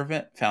the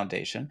Servant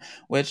Foundation,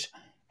 which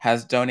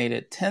has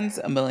donated tens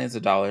of millions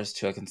of dollars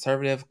to a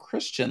conservative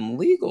Christian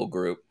legal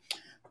group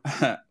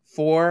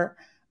for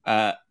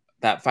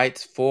that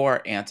fights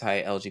for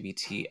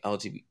LGBTQ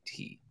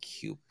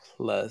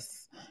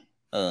plus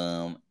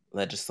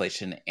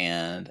legislation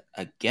and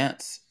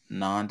against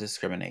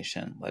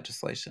non-discrimination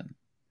legislation.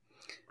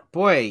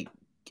 Boy,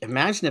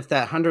 imagine if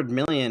that 100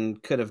 million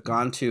could have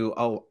gone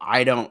to,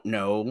 I don't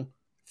know,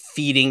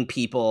 feeding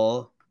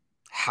people,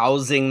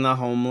 housing the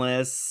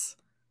homeless.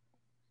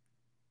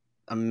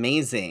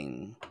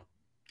 Amazing.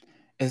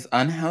 Is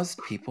unhoused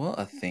people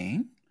a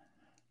thing?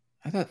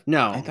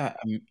 No.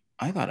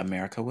 I thought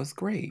America was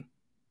great.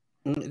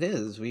 It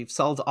is. We've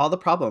solved all the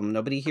problem.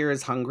 Nobody here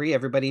is hungry.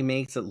 Everybody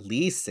makes at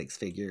least 6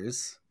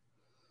 figures.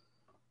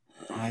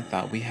 I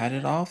thought we had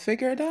it all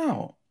figured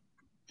out.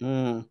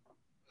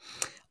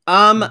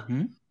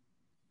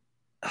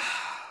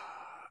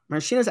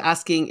 Marcina's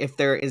asking if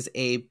there is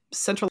a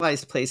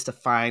centralized place to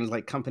find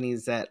like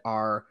companies that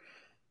are,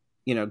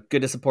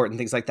 good to support and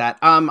things like that.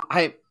 I'm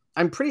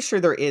pretty sure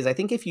there is. I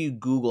think if you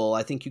Google,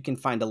 I think you can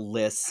find a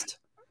list.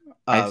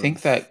 I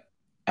think that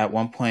at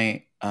one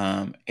point,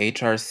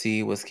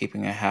 HRC was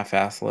keeping a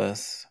half-ass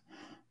list.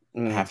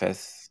 And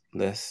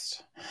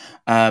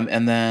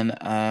then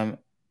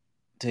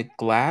did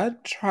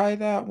GLAAD try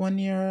that one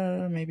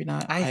year? Maybe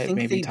not. I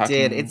think they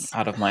did. It's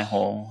out of my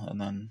hole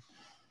and then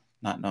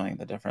not knowing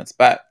the difference.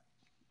 But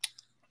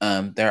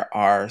there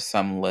are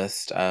some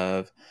list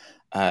of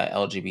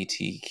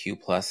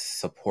LGBTQ plus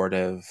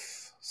supportive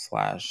 /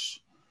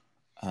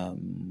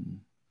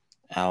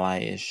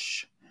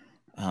 ally-ish.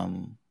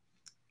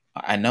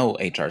 I know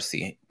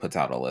HRC puts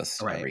out a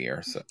list every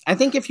year. So I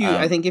think if you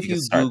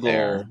Google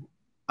there.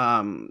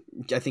 I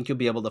think you'll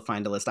be able to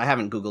find a list. I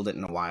haven't Googled it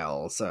in a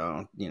while,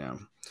 so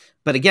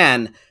But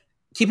again,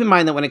 keep in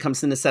mind that when it comes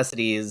to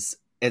necessities,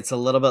 it's a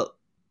little bit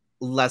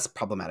less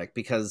problematic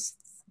because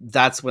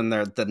that's when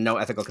the no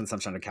ethical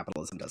consumption under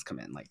capitalism does come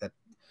in. Like that,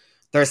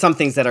 there are some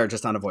things that are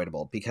just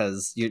unavoidable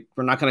because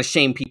we're not going to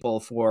shame people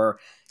for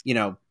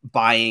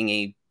buying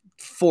a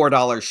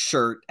 $4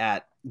 shirt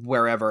at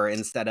wherever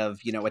instead of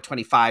a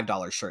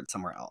 $25 shirt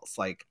somewhere else.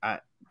 Like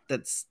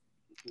that's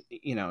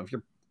if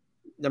you're.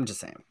 I'm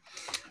just saying.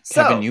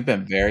 Kevin, you've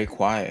been very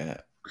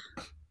quiet.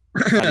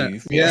 How do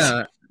you feel?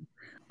 Yeah.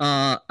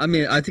 I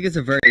mean, I think it's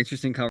a very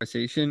interesting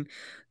conversation.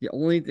 The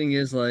only thing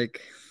is, like,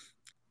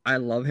 I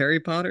love Harry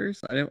Potter.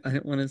 So I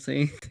don't want to say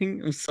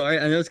anything. I'm sorry.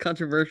 I know it's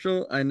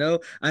controversial. I know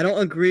I don't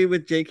agree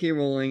with J.K.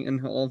 Rowling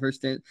and all of her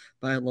stance,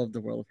 but I love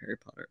the world of Harry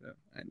Potter. Though.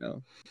 I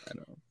know.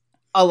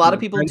 A lot of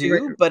people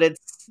do, but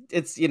it's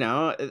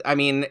I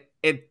mean,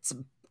 it's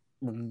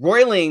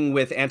roiling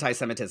with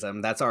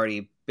anti-Semitism. That's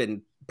already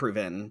been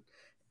proven.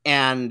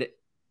 And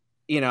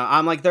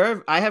I'm like,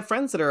 I have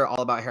friends that are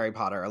all about Harry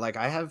Potter. Like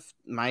I have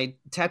my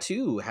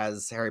tattoo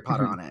has Harry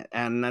Potter on it,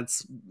 and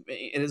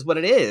it is what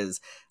it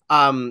is.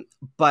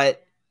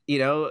 But I'm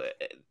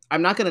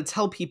not going to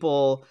tell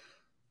people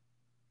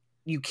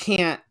you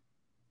can't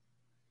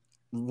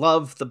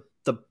love the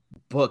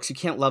books. You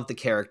can't love the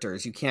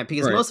characters. You can't,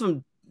 because most of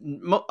them,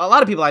 a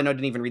lot of people I know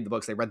didn't even read the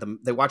books. They read them.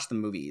 They watched the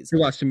movies.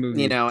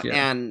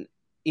 And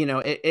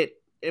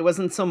it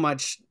wasn't so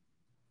much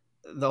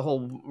the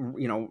whole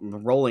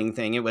rolling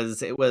thing. It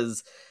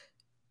was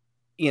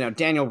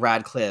Daniel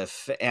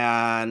Radcliffe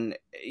and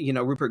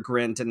Rupert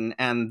Grint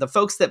and the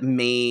folks that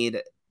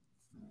made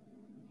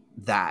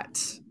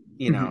that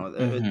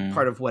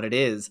part of what it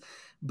is.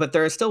 But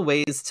there are still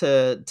ways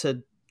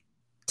to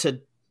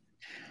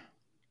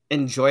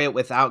enjoy it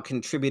without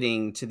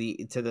contributing to the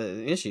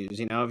issues.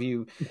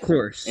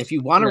 If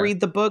you want to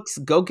read the books,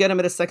 go get them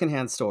at a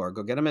secondhand store.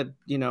 Go get them at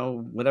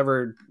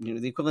whatever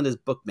the equivalent is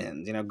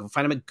Bookman's. Go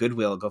find them at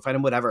Goodwill. Go find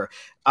them whatever.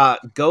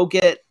 Go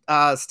get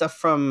stuff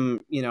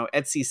from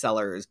Etsy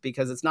sellers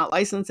because it's not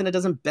licensed and it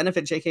doesn't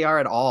benefit JKR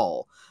at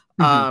all.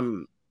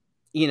 There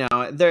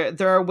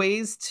are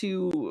ways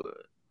to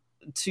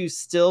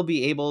still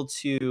be able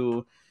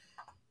to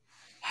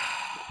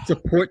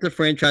support the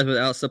franchise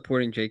without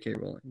supporting J.K.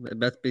 Rowling.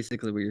 That's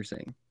basically what you're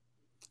saying.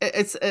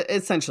 It's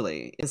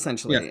essentially,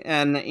 yeah.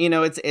 And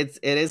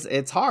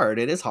it's hard.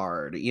 It is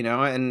hard,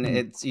 and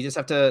it's you just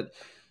have to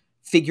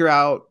figure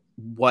out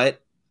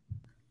what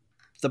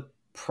the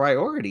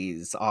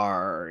priorities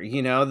are.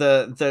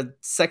 The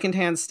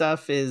secondhand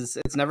stuff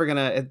it's never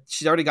gonna.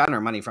 She's already gotten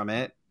her money from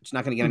it. She's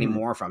not gonna get any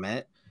more from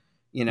it.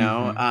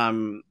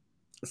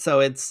 So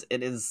it is.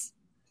 It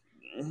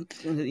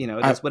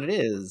is what it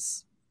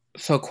is.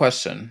 So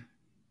question.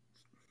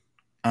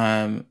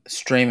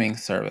 Streaming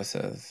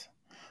services.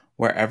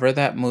 Wherever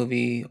that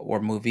movie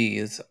or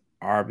movies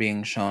are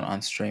being shown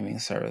on streaming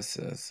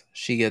services,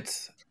 she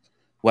gets,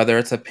 whether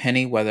it's a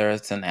penny, whether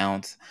it's an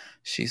ounce,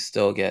 she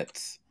still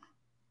gets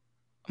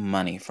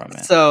money from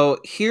it. So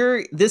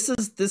here, this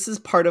is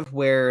part of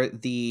where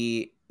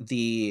the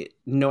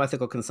no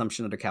ethical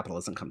consumption under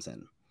capitalism comes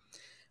in,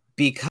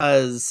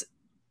 because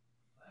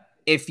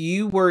if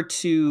you were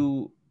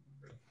to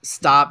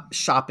stop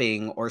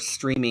shopping or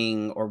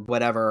streaming or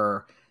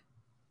whatever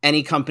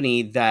any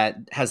company that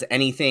has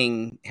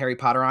anything Harry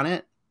Potter on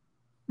it,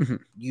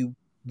 you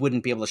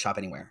wouldn't be able to shop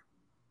anywhere.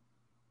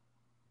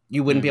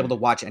 You wouldn't be able to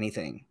watch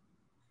anything,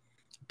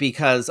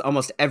 because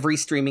almost every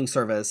streaming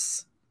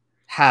service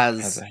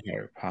has a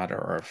Harry Potter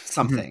or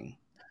something.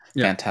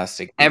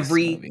 Fantastic.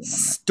 Every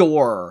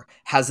store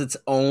has its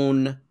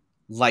own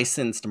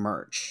licensed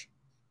merch.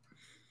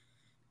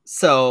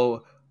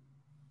 So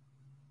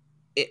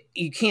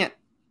you can't,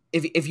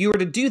 if you were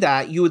to do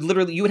that, you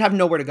would have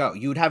nowhere to go.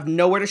 You would have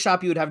nowhere to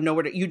shop. You'd have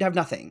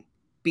nothing,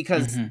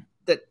 because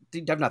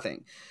you'd have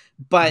nothing.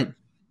 But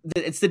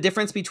it's the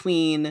difference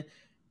between,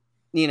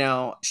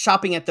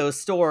 shopping at those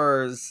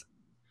stores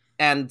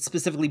and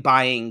specifically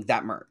buying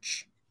that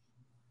merch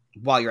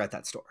while you're at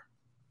that store.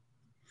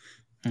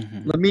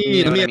 Let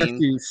me ask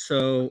you.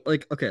 So,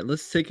 okay,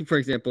 let's take for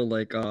example,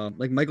 like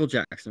Michael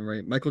Jackson,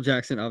 right? Michael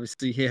Jackson,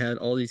 obviously, he had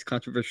all these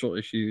controversial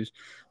issues,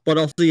 but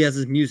also he has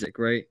his music,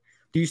 right?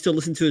 Do you still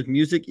listen to his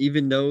music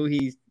even though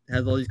he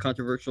has all these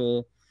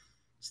controversial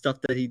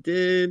stuff that he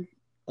did?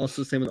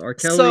 Also, same with R.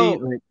 Kelly.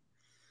 So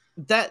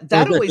that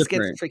always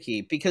gets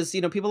tricky, because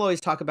people always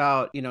talk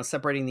about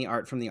separating the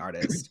art from the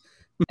artist,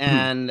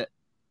 and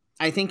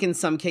I think in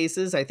some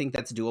cases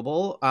that's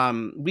doable.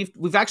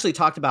 We've actually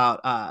talked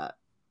about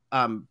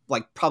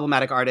like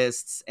problematic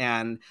artists,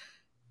 and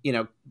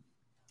if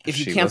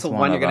you cancel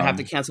one, you're gonna have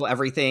to cancel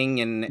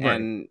everything,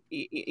 and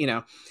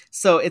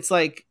so it's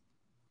like,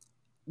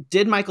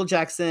 did Michael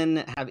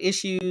Jackson have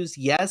issues?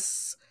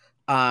 Yes.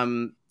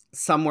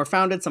 Some were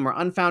founded, some were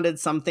unfounded.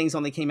 Some things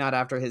only came out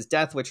after his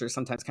death, which are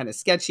sometimes kind of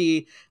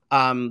sketchy.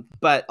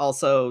 But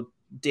also,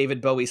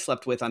 David Bowie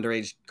slept with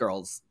underage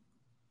girls,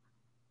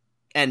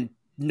 and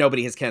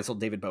nobody has canceled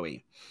David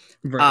Bowie.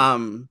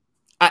 Right.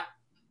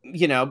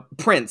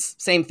 Prince,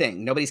 same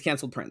thing. Nobody's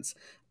canceled Prince,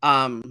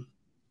 who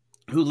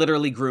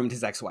literally groomed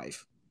his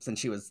ex-wife since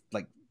she was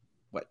like,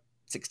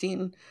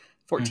 16,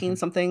 14,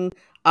 something.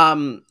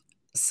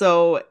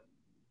 So,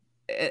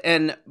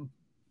 and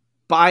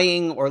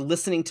buying or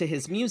listening to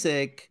his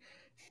music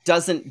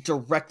doesn't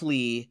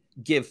directly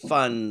give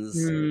funds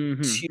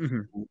to,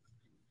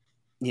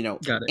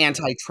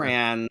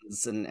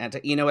 anti-trans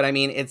and you know what I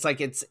mean? It's like,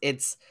 it's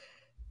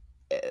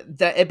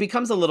that it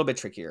becomes a little bit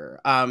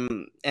trickier.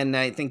 And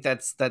I think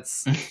that's at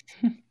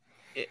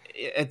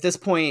this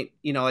point,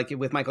 like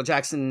with Michael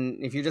Jackson,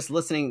 if you're just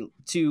listening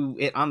to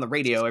it on the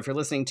radio, if you're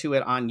listening to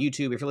it on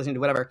YouTube, if you're listening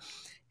to whatever,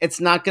 it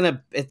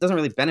doesn't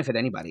really benefit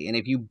anybody. And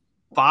if you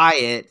buy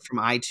it from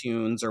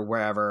iTunes or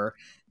wherever,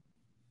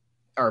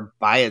 or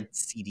buy a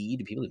CD,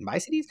 do people even buy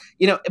CDs?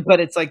 But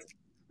it's like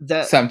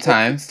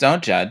sometimes,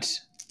 don't judge.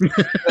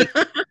 Like,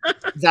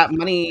 that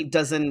money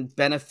doesn't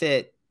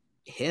benefit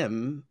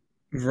him.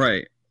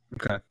 Right.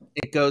 Okay.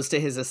 It goes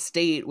to his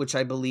estate, which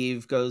I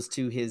believe goes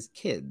to his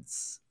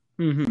kids.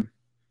 Yeah.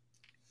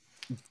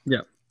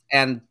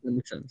 And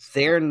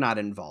they're not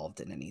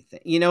involved in anything.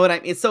 You know what I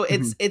mean? So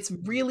it's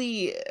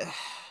really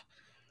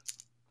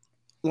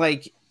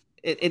like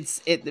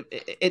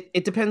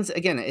it depends.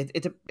 Again,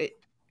 it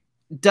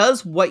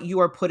does what you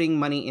are putting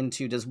money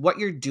into, does what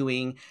you're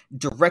doing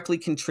directly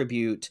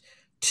contribute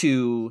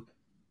to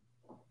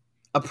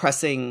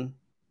oppressing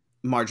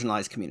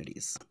marginalized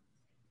communities?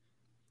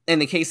 In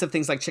the case of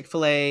things like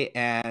Chick-fil-A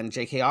and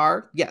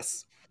JKR,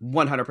 yes,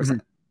 100%.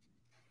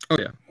 Oh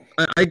yeah,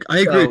 I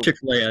agree with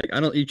Chick-fil-A.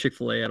 I don't eat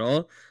Chick-fil-A at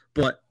all,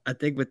 but I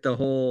think with the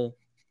whole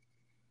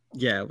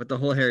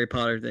Harry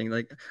Potter thing,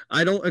 like,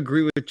 I don't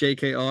agree with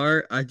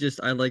JKR. I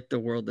like the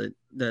world that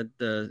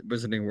the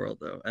Wizarding World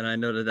though, and I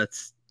know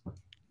that's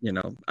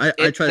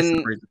I try to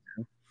separate the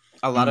two.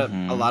 A lot of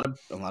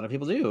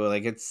people do.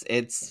 Like, it's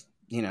it's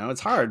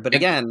hard, but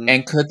again,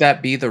 and could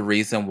that be the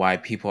reason why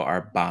people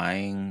are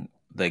buying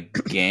the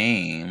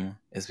game,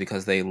 is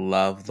because they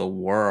love the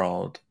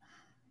world?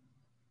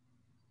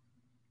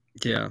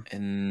 Yeah.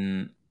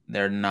 And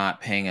they're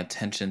not paying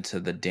attention to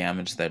the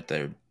damage that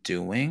they're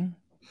doing.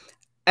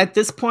 At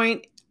this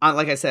point,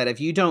 like I said, if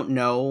you don't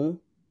know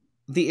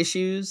the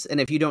issues,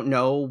 and if you don't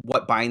know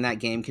what buying that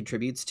game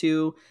contributes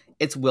to,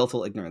 it's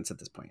willful ignorance at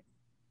this point.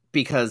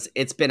 Because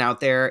it's been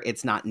out there,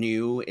 it's not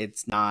new,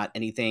 it's not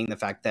anything. The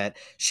fact that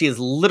she has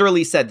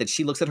literally said that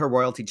she looks at her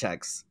royalty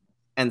checks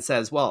and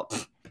says, well,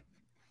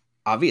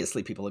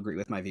 obviously people agree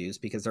with my views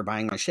because they're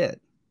buying my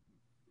shit.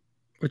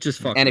 Which is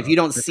fucked And if up. you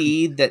don't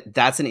see that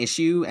that's an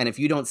issue, and if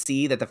you don't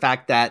see that the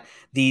fact that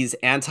these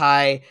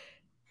anti-trans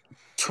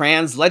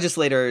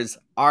legislators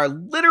are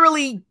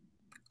literally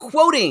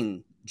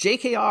quoting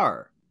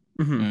JKR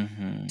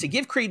to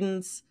give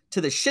credence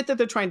to the shit that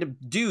they're trying to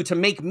do to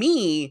make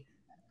me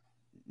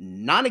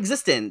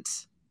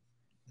non-existent,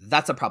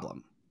 that's a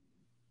problem.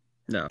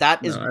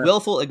 That is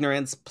willful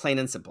ignorance, plain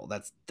and simple.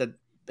 That's the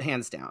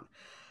hands down.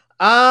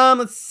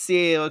 Let's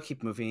see. We'll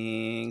keep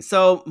moving.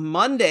 So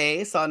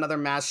Monday saw another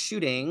mass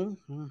shooting.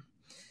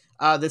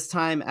 this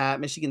time at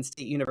Michigan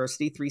State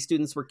University. 3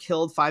 students were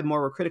killed, 5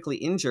 more were critically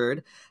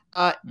injured.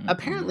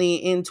 Apparently,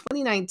 in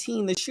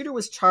 2019, the shooter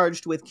was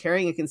charged with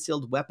carrying a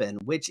concealed weapon,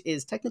 which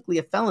is technically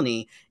a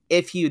felony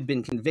if he had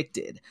been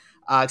convicted.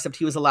 Except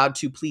he was allowed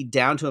to plead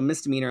down to a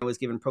misdemeanor and was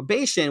given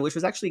probation, which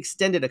was actually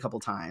extended a couple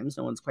times.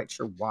 No one's quite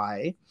sure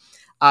why.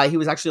 He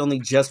was actually only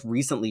just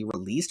recently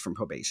released from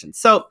probation.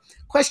 So,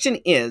 question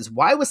is,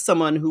 why was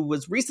someone who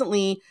was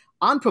recently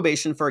on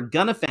probation for a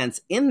gun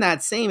offense in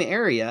that same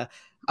area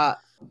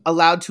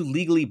allowed to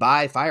legally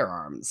buy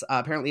firearms?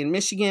 Apparently in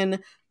Michigan,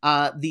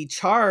 the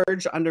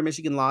charge under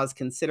Michigan law is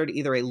considered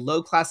either a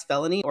low-class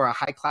felony or a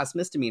high-class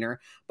misdemeanor.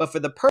 But for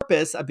the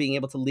purpose of being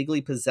able to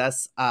legally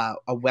possess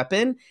a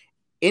weapon,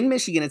 in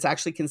Michigan, it's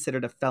actually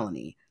considered a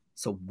felony.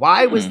 So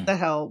why the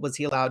hell was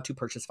he allowed to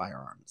purchase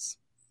firearms?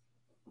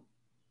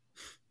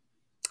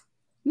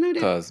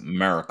 Because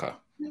America.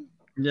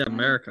 Yeah,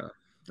 America.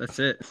 That's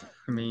it.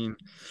 I mean,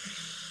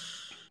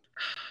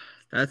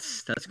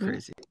 that's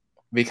crazy.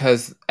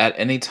 Because at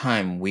any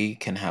time we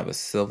can have a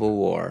civil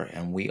war,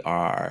 and we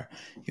are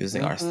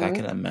using our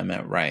Second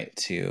Amendment right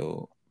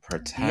to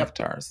protect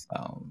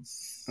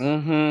ourselves.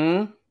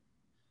 Yeah.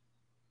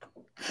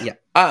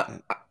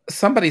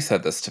 Somebody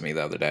said this to me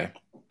the other day,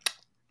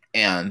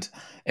 and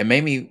it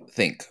made me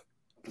think.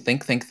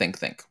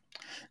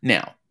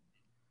 Now,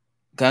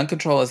 gun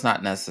control is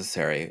not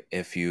necessary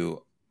if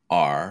you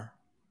are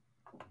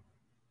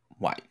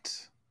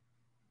white.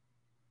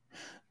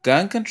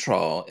 Gun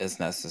control is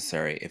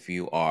necessary if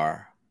you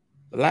are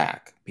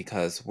Black,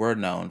 because we're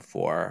known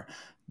for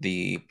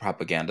the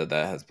propaganda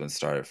that has been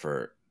started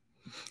for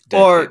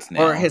decades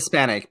now. Or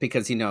Hispanic,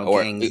 because,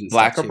 or gangs and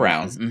Black stuff or too,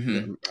 brown.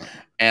 because,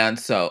 And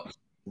so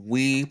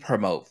we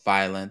promote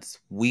violence.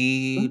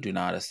 We do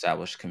not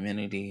establish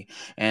community,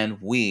 and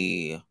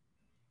we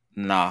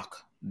knock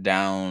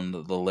down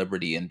the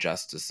liberty and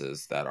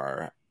justices that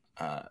are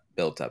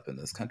built up in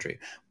this country.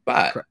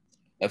 But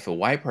if a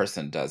white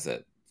person does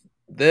it,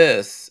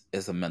 this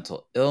is a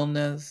mental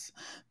illness.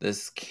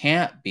 This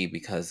can't be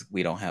because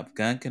we don't have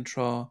gun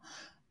control.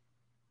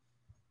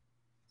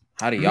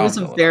 How do y'all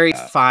feel about that?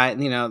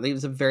 He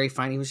was a very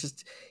fine. He was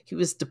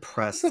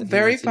depressed. He's a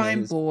very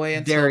fine boy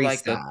until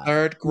like the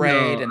 3rd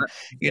grade, and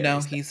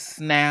he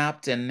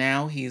snapped, and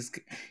now he's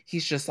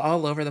just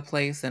all over the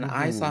place. And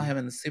I saw him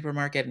in the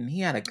supermarket, and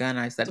he had a gun.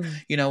 I said,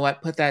 "You know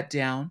what? Put that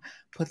down.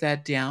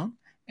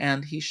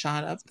 And he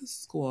shot up the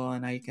school,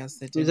 and I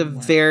guess it didn't He was a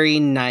very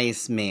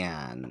nice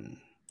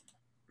man.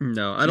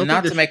 No, I don't.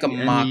 Not to make a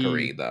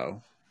mockery,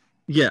 though.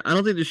 Yeah, I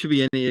don't think there should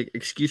be any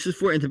excuses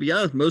for it. And to be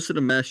honest, most of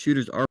the mass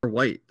shooters are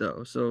white,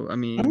 though. So, I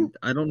mean,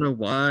 I don't know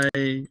why,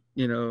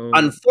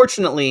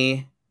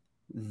 Unfortunately,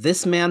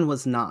 this man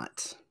was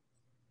not.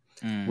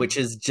 Which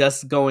is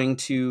just going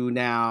to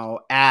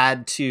now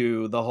add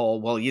to the whole,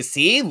 well, you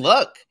see,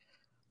 look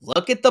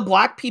at the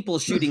Black people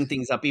shooting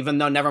things up, even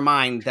though, never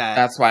mind that.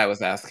 That's why I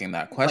was asking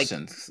that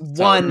question. Like,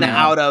 one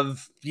out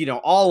of,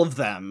 all of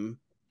them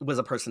was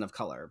a person of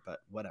color, but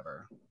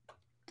whatever.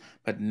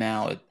 But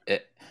now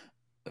it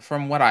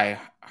from what I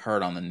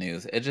heard on the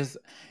news, it just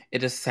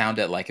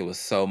sounded like it was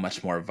so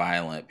much more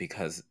violent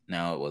because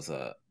now it was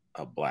a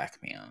Black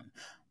man.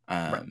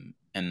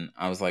 And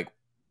I was like,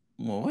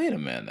 well, wait a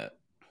minute.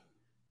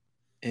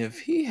 If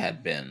he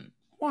had been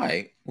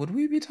white, would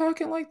we be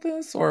talking like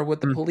this? Or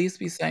would the police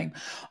be saying,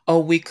 oh,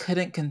 we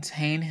couldn't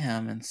contain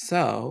him, and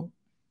so...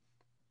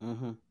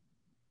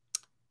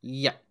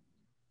 Yeah.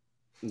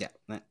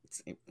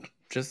 That's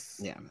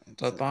just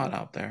a thought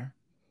out there.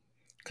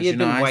 If he had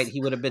been white,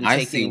 he would have been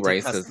taken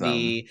into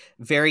custody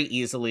very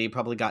easily,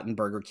 probably gotten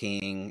Burger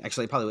King.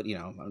 Actually, probably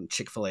would,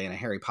 Chick-fil-A in a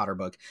Harry Potter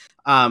book.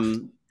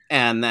 And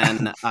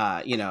then,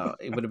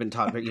 it would have been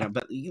taught,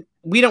 but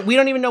we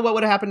don't even know what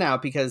would have happened now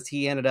because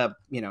he ended up,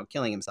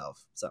 killing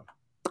himself. So,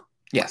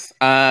 yes.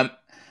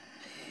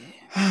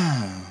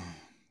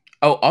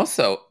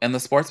 Also in the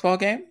sports ball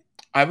game,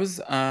 I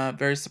was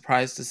very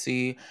surprised to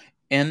see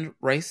 "End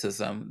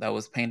Racism" that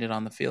was painted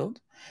on the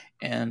field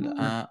and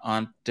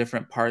on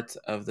different parts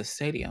of the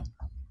stadium.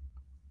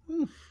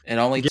 It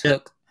only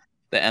took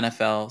the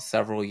NFL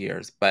several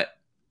years, but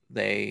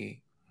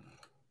they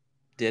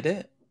did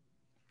it.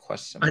 I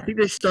think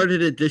they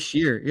started it this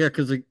year. Yeah,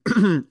 because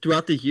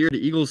throughout the year, the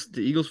Eagles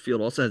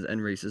field also has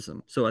 "End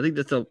Racism." So I think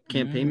that's a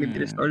campaign maybe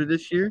they started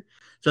this year.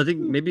 So I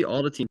think maybe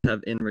all the teams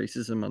have "End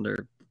Racism" on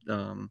their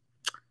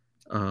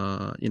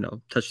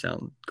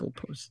touchdown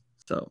goalposts.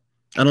 So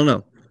I don't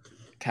know.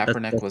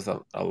 Kaepernick was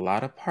a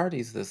lot of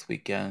parties this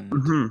weekend.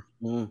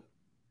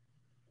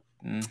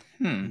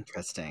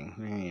 Interesting.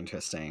 Very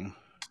interesting.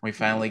 We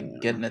finally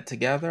getting it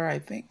together, I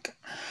think.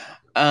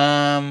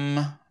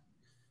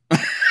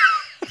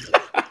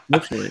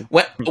 Hopefully.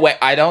 Wait,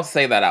 I don't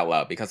say that out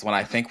loud because when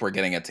I think we're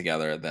getting it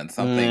together, then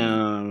something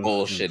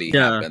bullshitty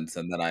happens,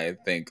 and then I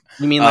think,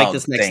 you mean like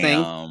this next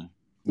thing?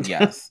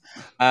 Yes.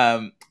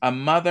 A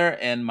mother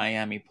in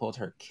Miami pulled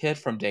her kid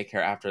from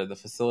daycare after the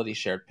facility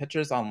shared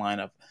pictures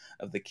online of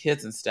the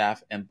kids and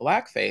staff in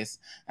blackface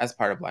as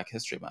part of Black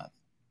History Month.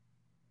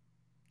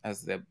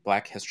 As the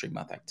Black History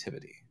Month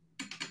activity.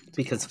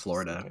 Because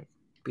Florida.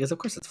 Because of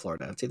course it's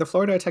Florida. It's either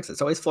Florida or Texas.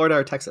 It's always Florida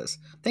or Texas.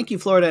 Thank you,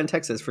 Florida and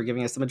Texas, for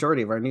giving us the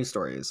majority of our news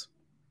stories.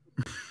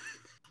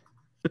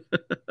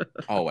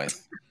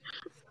 Always.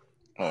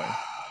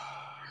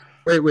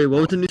 Wait, what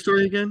was the news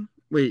story again?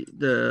 Wait,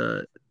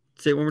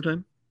 say it one more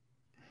time.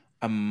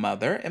 A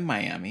mother in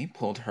Miami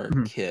pulled her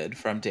kid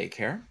from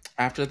daycare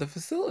after the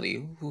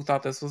facility, who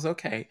thought this was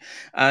okay,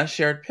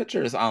 shared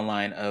pictures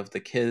online of the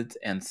kids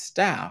and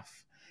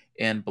staff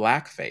in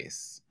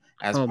blackface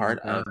as part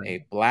of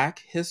a Black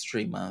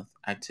History Month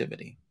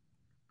activity.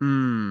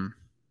 Wow.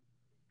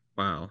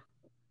 Wow.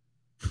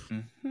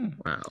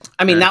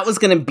 I mean, that was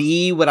going to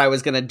be what I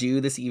was going to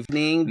do this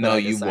evening. No,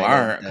 you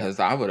weren't, because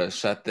I would have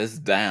shut this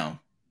down.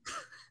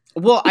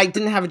 Well, I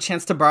didn't have a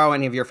chance to borrow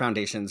any of your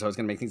foundations, so I was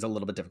going to make things a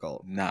little bit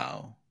difficult.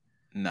 No.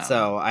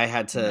 So I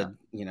had to,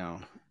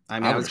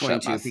 I was going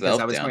to, because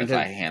I was going to. If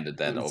I handed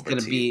that over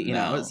to you.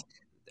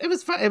 It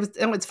was fine.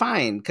 It's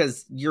fine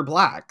because you're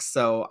Black,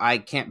 so I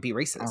can't be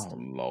racist. Oh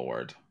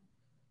Lord.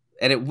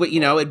 And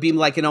it'd be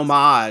like an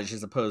homage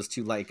as opposed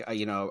to like a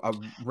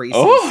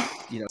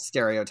racist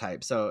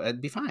stereotype. So it'd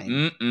be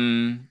fine.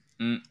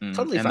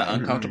 Totally and fine. The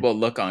uncomfortable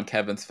look on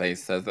Kevin's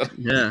face says it.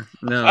 Yeah,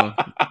 no.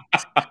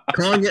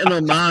 Calling it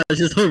an homage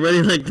is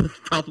already like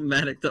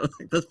problematic though.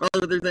 Like, that's probably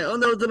what they're saying. Oh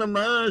no, it's an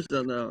homage.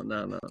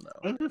 No.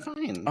 It'd be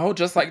fine. Oh,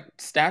 just like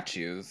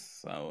statues.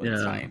 So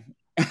it's fine.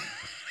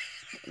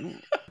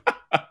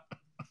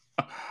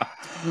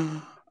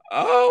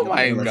 Oh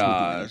my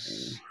gosh.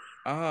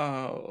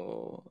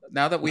 Oh,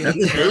 now that we have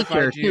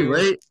daycare too,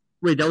 right?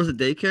 Wait, that was a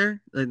daycare?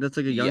 Like, that's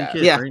like a young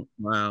kid, right?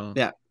 Wow.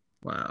 Yeah.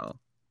 Wow.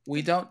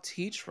 We don't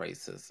teach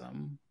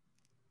racism.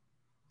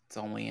 It's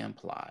only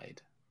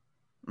implied.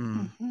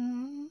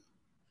 Mm-hmm.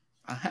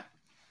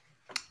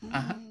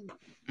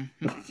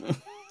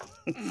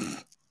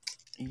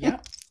 Yeah.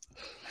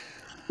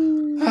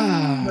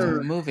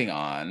 Moving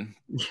on.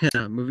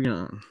 Yeah, moving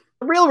on.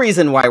 The real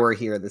reason why we're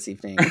here this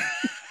evening.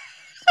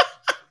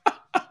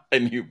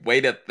 And you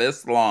waited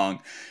this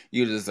long,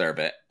 you deserve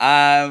it.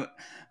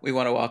 We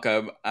want to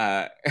welcome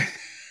our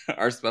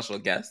special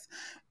guest,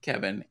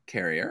 Kevin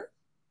Carrier.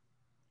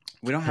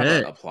 We don't have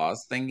an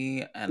applause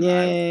thingy, and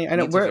yay! I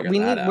know.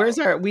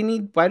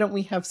 Why don't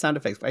we have sound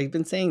effects? I've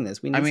been saying this.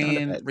 Sound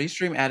effects.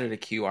 Restream added a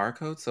QR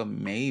code, so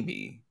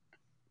maybe,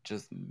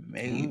 just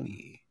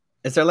maybe.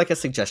 Is there like a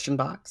suggestion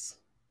box?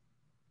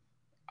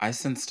 I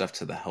send stuff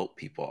to the help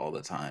people all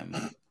the time.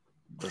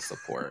 The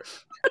support.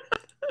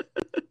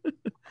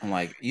 I'm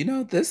like,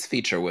 this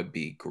feature would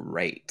be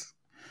great.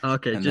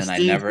 Okay, and just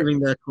giving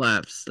that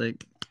claps.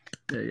 Like,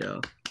 there you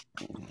go.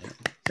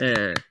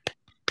 There.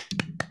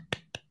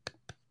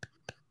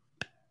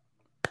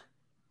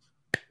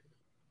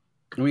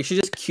 We should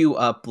just queue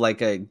up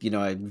like a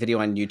video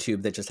on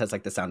YouTube that just has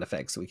like the sound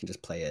effects, so we can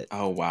just play it.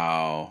 Oh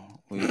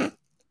wow, we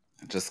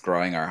just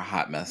growing our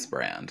hot mess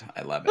brand.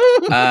 I love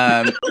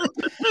it.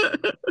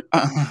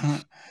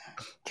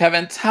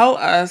 Kevin, tell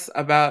us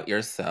about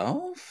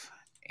yourself,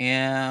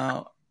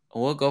 and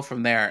we'll go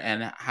from there,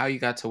 and how you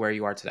got to where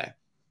you are today.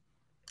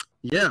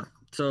 Yeah.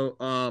 So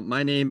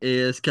my name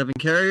is Kevin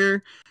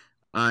Carrier.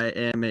 I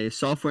am a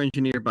software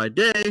engineer by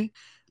day,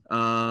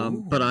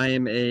 but I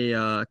am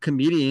a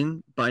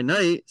comedian by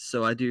night.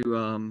 So I do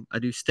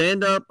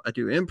stand up, I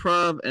do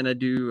improv, and I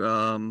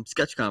do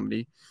sketch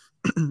comedy.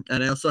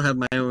 And I also have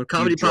my own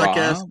comedy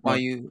podcast.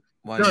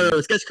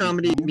 No, sketch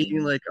comedy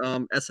meaning like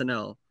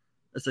SNL.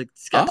 It's like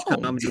sketch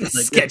comedy. Like,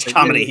 sketch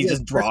comedy. He's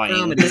just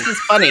drawing. This is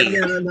funny.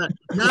 Not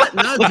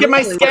Look at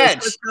my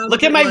sketch.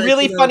 Look at my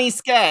really funny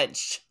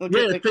sketch.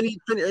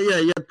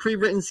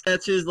 Pre-written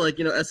sketches like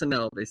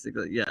SNL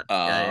basically. Yeah.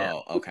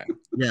 Oh, okay.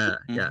 Yeah.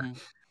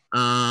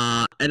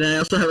 And I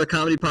also have a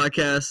comedy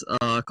podcast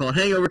called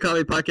Hangover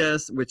Comedy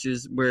Podcast, which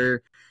is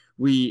where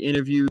we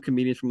interview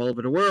comedians from all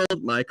over the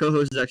world. My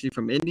co-host is actually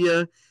from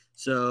India.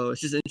 So it's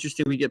just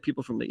interesting. We get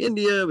people from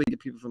India, we get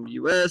people from the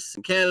U.S.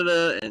 and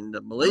Canada and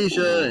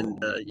Malaysia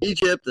and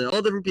Egypt and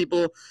all different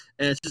people.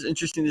 And it's just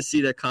interesting to see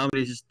that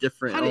comedy is just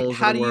different.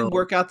 How do you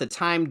work out the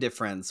time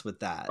difference with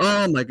that?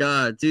 Oh my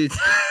God, dude!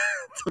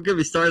 Don't get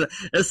me started.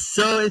 It's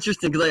so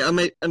interesting because I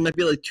might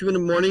be like 2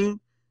 a.m.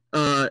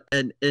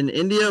 And in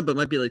India, but it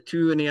might be like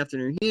 2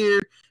 p.m.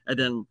 here, and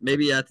then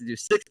maybe I have to do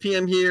 6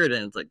 p.m. here, and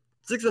then it's like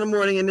 6 a.m.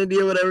 in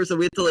India, whatever. So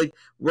we have to like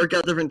work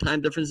out different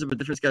time differences with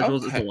different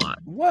schedules. Okay. It's a lot.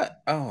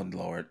 What? Oh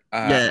Lord!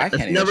 I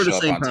can't even show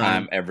up on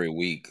time every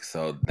week,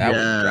 so that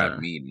would drive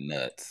me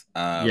nuts.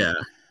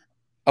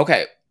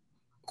 Okay.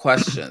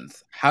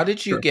 Questions. How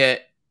did you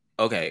get?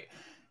 Okay,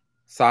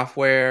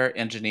 software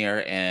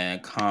engineer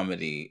and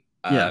comedy.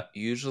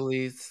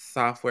 Usually,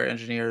 software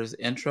engineers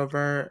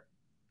introvert.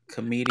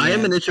 Comedian. I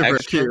am an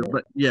introvert too,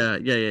 but yeah.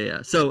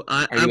 So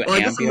I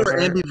guess I'm more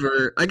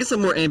ambivert.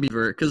 I'm more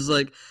ambivert because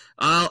like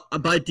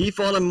by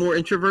default I'm more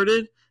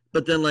introverted,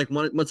 but then like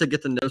once I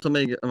get to know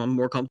somebody, I'm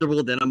more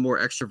comfortable. Then I'm more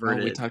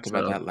extroverted. Oh, we talked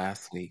about that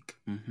last week.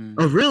 Mm-hmm.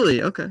 Oh,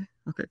 really? Okay,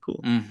 cool.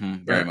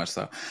 Mm-hmm. Very much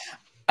so.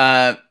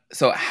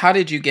 So how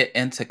did you get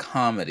into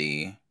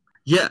comedy?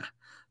 Yeah.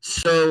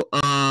 So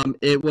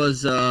it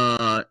was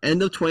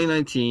end of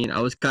 2019. I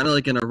was kind of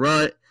like in a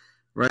rut.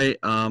 right?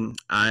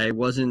 I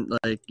wasn't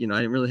like, I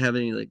didn't really have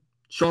any like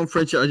strong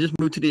friendship. I just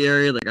moved to the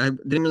area. Like I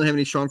didn't really have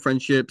any strong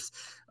friendships.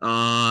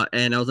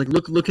 And I was like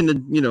looking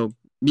to,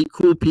 meet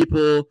cool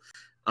people.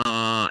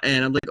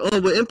 And I'm like,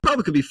 oh, well,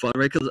 improv could be fun,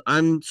 right? Because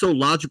I'm so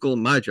logical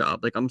in my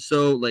job. Like I'm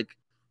so like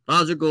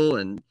logical,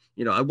 and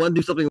I want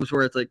to do something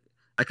where it's like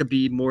I could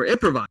be more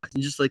improvised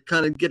and just like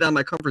kind of get out of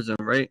my comfort zone,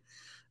 right?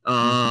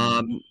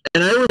 And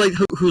I really like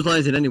Whose Line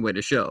Is It Anyway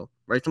to show,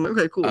 right? So I'm like,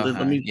 okay, cool.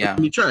 Let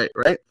me try it,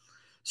 right?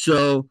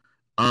 So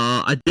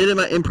I did in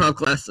my improv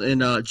class in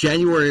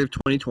January of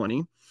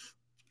 2020.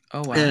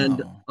 Oh wow!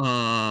 And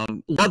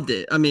loved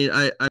it. I mean,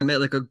 I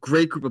met like a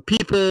great group of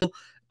people.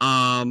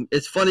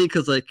 It's funny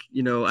because like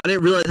I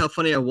didn't realize how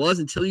funny I was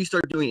until you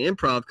start doing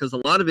improv, because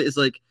a lot of it is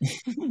like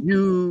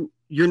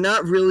you're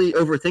not really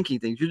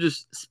overthinking things. You're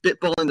just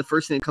spitballing the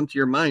first thing that comes to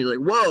your mind. You're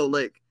like, whoa,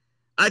 like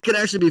I could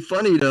actually be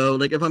funny though.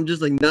 Like if I'm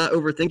just like not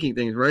overthinking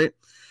things, right?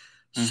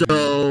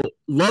 So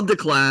loved the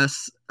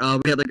class.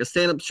 We had like a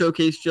stand-up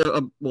showcase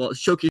show,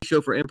 showcase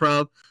show for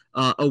improv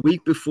a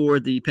week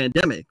before the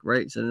pandemic,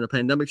 right? So then the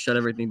pandemic shut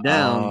everything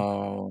down.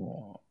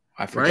 Oh,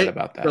 I forget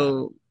about that.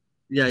 So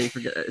yeah, you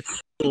forget. It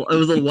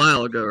was a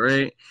while ago,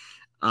 right?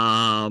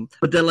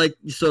 But then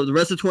so the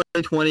rest of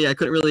 2020, I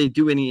couldn't really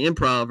do any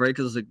improv, right?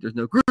 Because like there's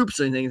no groups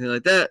or anything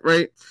like that,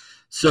 right?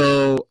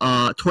 So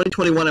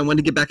 2021, I wanted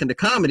to get back into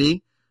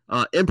comedy.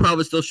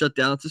 Improv is still shut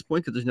down at this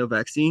point because there's no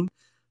vaccine.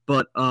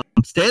 But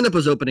stand-up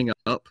was opening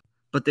up.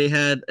 But they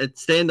had at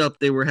stand-up,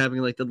 they were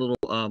having like the little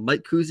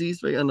mic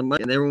koozies right on the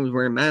mic, and everyone was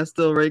wearing masks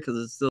still, right?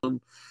 Because it's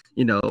still,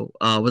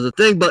 was a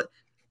thing. But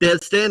they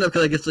had stand-up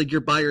because I guess like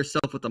you're by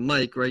yourself with a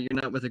mic, right?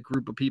 You're not with a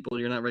group of people.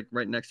 You're not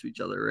right next to each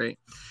other, right?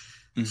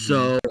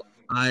 So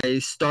I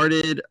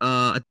started.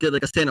 I did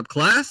like a stand-up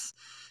class.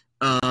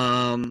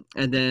 And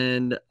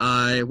then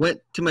I went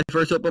to my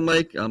first open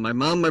mic. My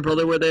mom, my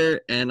brother were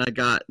there, and I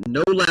got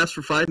no laughs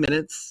for 5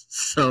 minutes.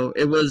 So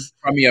it was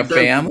from your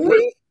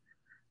family.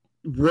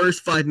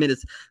 Worst 5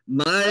 minutes.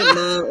 My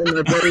mom and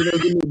my brother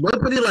didn't give me no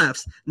pity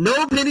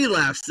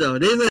laughs. So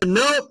they said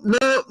no.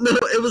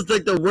 It was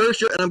like the worst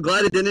show, and I'm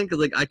glad it didn't, because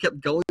like I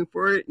kept going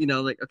for it.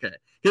 Like okay,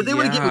 because they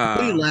would give me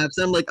pity laughs.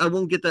 I'm like I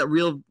won't get that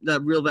real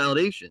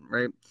validation,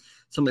 right?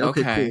 So I'm like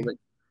okay. Cool. Like,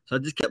 so I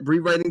just kept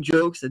rewriting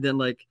jokes, and then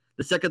like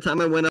the second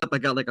time I went up, I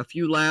got like a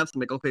few laughs. I'm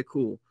like okay,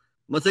 cool.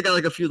 Once I got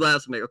like a few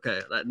laughs, I'm like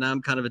okay, now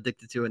I'm kind of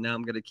addicted to it. Now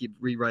I'm gonna keep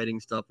rewriting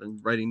stuff and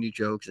writing new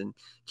jokes and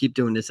keep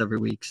doing this every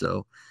week.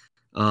 So.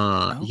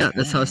 Yeah,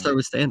 that's how I started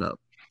with stand-up.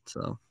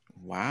 So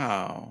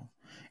wow.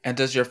 And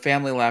does your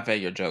family laugh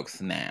at your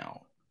jokes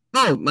now?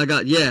 Oh my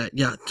god, yeah,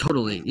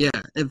 totally, yeah.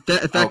 In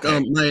fact, so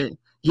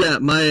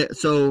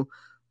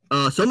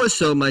much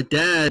so, my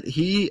dad,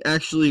 he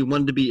actually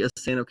wanted to be a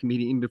stand-up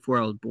comedian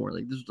before I was born.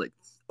 Like this was like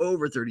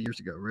over 30 years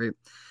ago, right?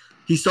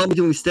 He saw me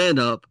doing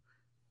stand-up.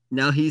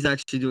 Now he's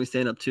actually doing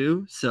stand-up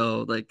too.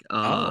 So like,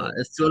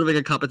 it's sort of like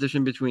a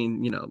competition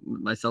between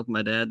myself and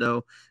my dad,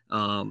 though.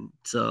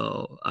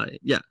 So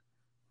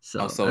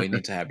we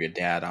need to have your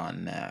dad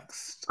on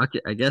next.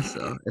 Okay, I guess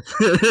so.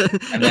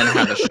 And then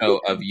have a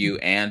show of you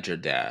and your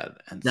dad.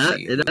 And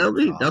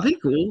that'll be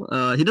cool.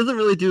 He doesn't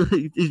really do.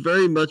 He's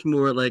very much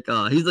more like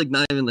he's like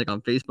not even like on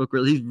Facebook.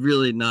 Really, he's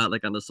really not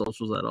like on the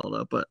socials at all,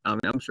 though. But I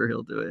mean, I'm sure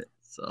he'll do it.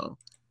 So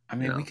I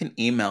mean, we can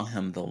email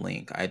him the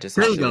link. I just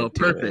there have you go.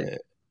 Perfect.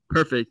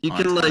 You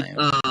can like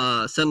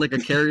send like a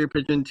carrier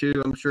pigeon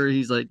too. I'm sure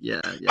he's like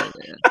yeah.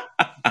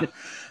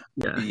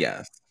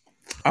 Yes.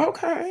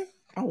 Okay.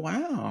 Oh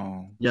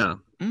wow! Yeah.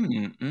 So I've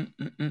been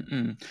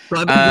doing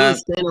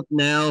stand-up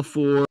now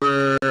for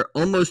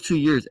almost 2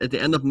 years. At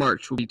the end of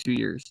March will be 2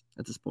 years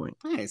at this point.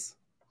 Nice.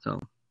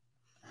 So,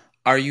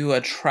 are you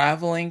a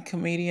traveling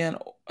comedian?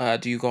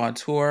 Do you go on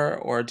tour,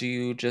 or do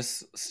you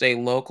just stay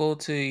local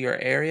to your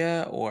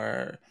area,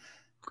 or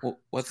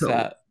what's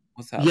that?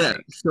 What's that? Yeah.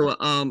 Like? So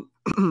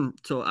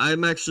so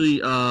I'm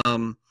actually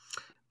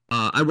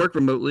I work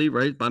remotely,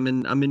 right? I'm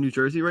in New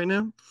Jersey right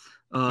now.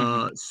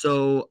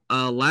 So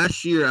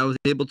last year I was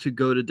able to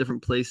go to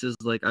different places.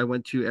 Like I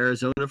went to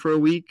Arizona for a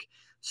week.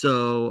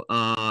 So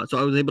I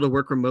was able to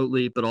work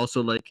remotely, but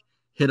also like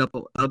hit up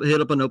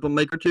an open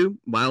mic or two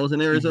while I was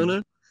in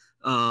Arizona.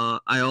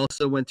 I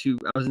also I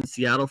was in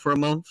Seattle for a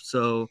month.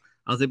 So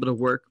I was able to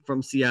work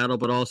from Seattle,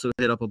 but also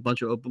hit up a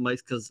bunch of open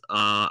mics because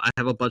I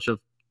have a bunch of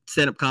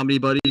stand-up comedy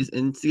buddies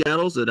in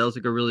Seattle. So that was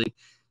like a really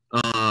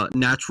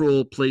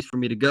natural place for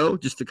me to go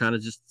just to kind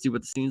of just see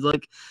what the scene's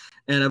like.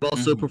 And I've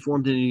also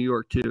performed in New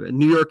York too, in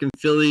New York and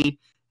Philly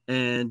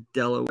and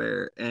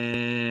Delaware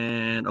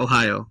and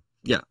Ohio.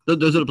 Yeah,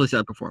 those are the places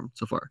I've performed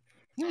so far.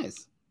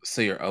 Nice.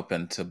 So you're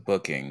open to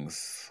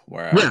bookings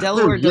where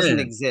Delaware doesn't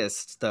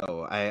exist,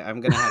 though.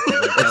 I'm gonna have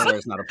to.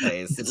 Delaware's not a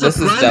place. This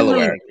is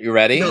Delaware. You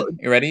ready? No.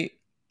 You ready?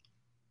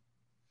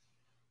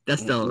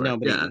 That's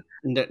Delaware.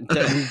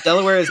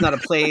 Delaware is not a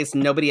place.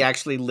 Nobody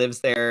actually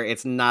lives there.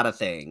 It's not a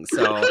thing.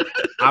 So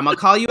I'm gonna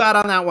call you out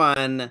on that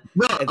one.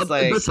 No,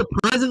 but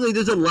surprisingly,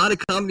 there's a lot of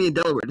comedy in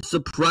Delaware.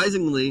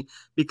 Surprisingly,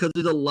 because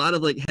there's a lot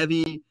of like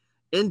heavy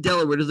in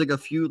Delaware, there's like a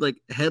few like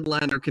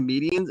headliner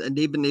comedians, and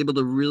they've been able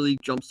to really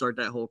jumpstart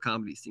that whole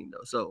comedy scene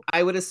though. So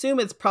I would assume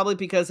it's probably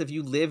because if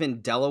you live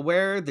in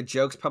Delaware, the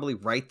jokes probably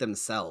write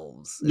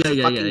themselves. It's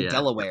yeah.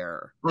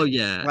 Delaware. Oh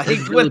yeah, Like,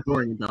 it's really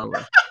boring in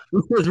Delaware.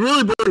 It's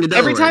really boring in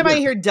Delaware. Every time I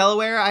hear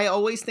Delaware, I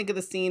always think of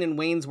the scene in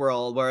Wayne's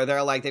World where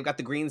they're like, they've got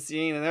the green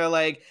screen and they're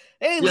like,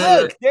 hey,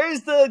 look,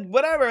 there's the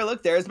whatever.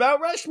 Look, there's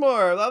Mount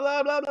Rushmore, blah,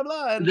 blah, blah, blah,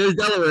 blah. And there's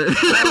Delaware.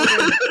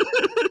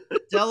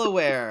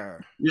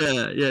 Delaware.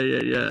 Yeah.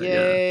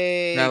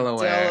 Yay,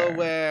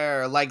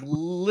 Delaware. Like,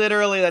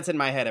 literally, that's in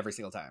my head every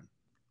single time.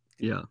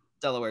 Yeah.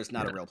 Delaware's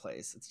not a real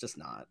place. It's just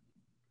not.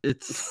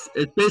 It's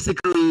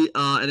basically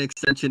an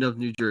extension of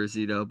New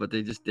Jersey, though, but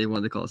they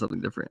wanted to call it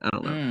something different. I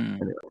don't know.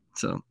 Anyway,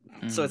 so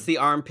it's the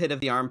armpit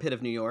of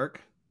New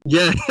York.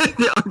 Yeah,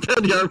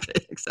 the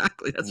armpit,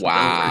 exactly. That's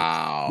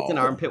wow. It's an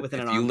armpit within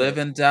an armpit. You live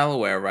in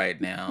Delaware right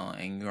now,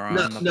 and you're on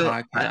the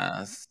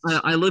podcast.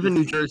 I live in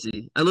New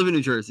Jersey.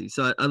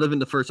 So I live in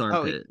the first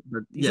armpit.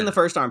 He's in the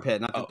first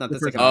armpit, not the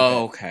second.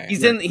 Oh, okay.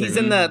 He's in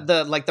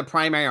the like the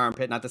primary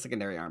armpit, not the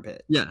secondary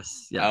armpit.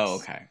 Yes. Oh,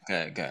 okay.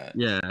 Good.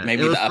 Yeah.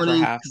 Maybe the upper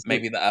half.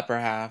 Maybe the upper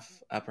half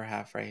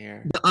right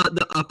here.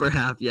 The upper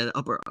half. Yeah, the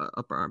upper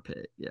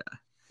armpit. Yeah.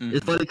 Mm-hmm.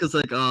 It's funny because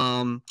like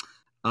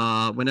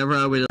whenever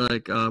I would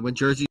like when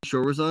Jersey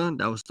Shore was on,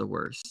 that was the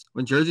worst.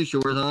 When Jersey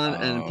Shore was on,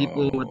 and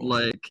people would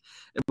like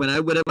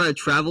whenever I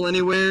travel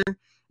anywhere,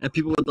 and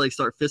people would like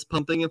start fist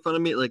pumping in front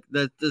of me, like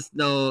the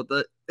whole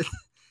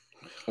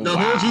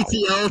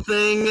GTL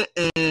thing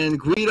and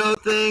Guido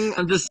thing.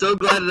 I'm just so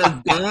glad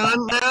that that's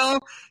gone now,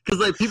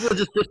 because like people would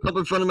just fist pump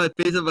in front of my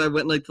face if I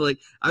went like to like.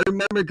 I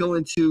remember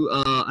going to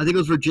I think it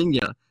was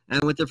Virginia, and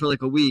I went there for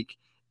like a week.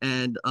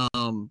 And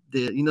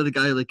the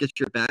guy who like gets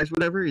your bags,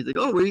 whatever. He's like,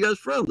 "Oh, where are you guys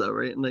from, though?"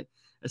 Right? And like,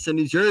 I said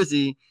New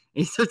Jersey, and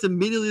he starts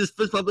immediately just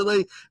fist pumping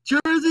like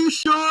Jersey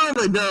Shore. I'm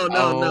like,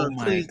 no,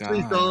 please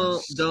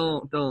don't.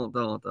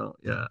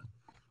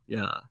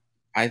 Yeah.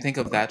 I think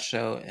of that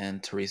show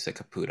and Teresa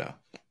Caputo.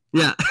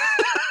 Yeah.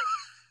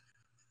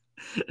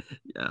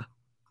 Yeah.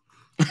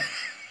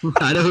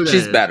 I know who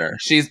she's better.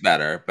 She's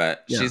better,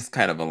 but she's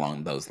kind of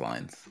along those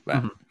lines.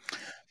 But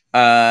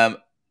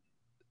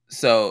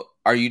so.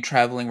 Are you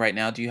traveling right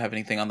now? Do you have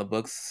anything on the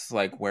books,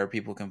 like where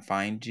people can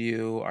find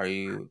you? Are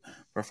you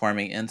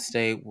performing in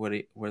state?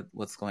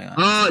 What's going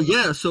on?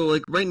 Yeah. So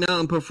like right now,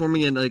 I'm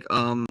performing in like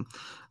open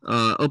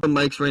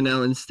mics right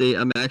now in state.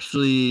 I'm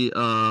actually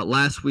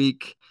last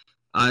week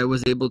I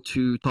was able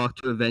to talk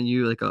to a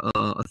venue like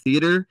a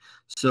theater.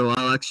 So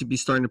I'll actually be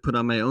starting to put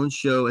on my own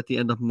show at the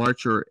end of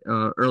March or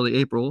early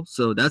April.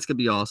 So that's gonna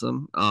be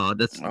awesome.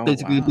 That's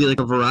basically gonna be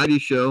like a variety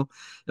show.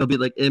 It'll be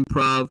like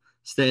improv,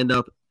 stand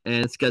up,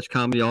 and sketch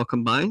comedy all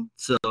combined.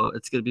 So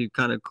it's gonna be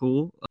kind of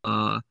cool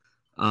to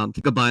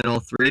combine all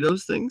three of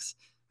those things.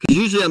 Because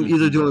usually I'm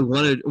either doing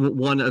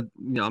one.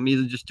 I'm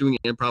either just doing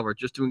improv or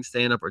just doing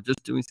stand up or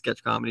just doing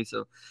sketch comedy.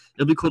 So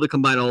it'll be cool to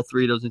combine all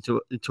three of those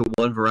into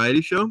one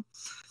variety show.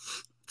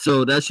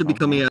 So that should be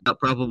coming out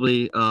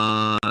probably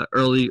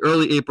early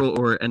April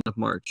or end of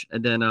March.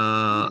 And then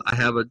I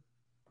have a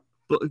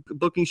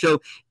booking show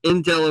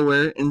in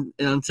Delaware in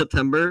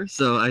September,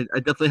 so I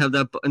definitely have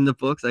that in the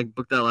books. I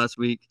booked that last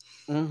week,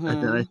 and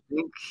then I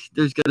think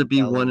there's going to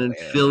be one in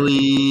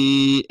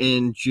Philly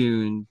in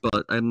June,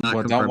 but I'm not.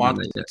 Well,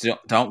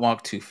 don't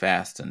walk too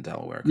fast in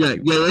Delaware. Yeah.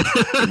 You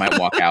might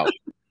walk out.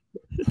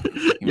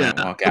 Might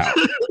walk out.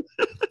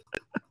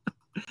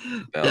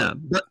 Yeah,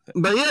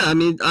 but yeah, I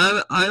mean,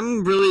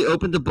 I'm really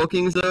open to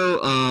bookings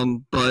though.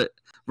 But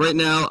right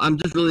now, I'm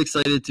just really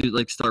excited to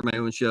like start my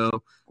own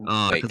show.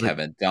 Wait,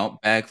 Kevin,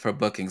 don't beg for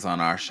bookings on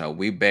our show.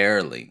 We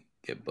barely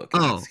get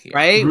bookings here.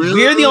 Right? Really?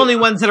 We're the only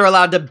ones that are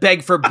allowed to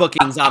beg for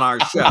bookings on our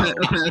show.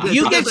 Okay.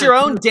 You get your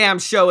own damn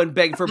show and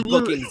beg for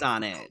bookings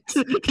on it.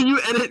 Can you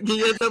edit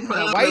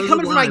that? Why are you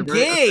coming for my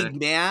gig,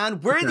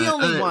 man? We're the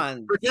only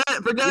ones. Forget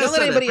don't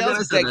let anybody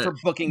else beg for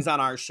bookings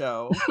on our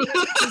show.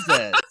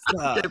 Jesus.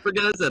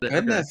 Forget I said it.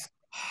 Goodness.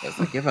 It's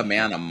like give a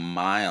man a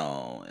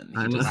mile and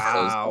he just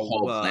goes the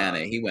whole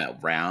planet. He went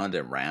round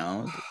and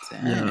round.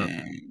 Dang.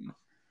 Yeah.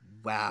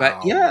 Wow.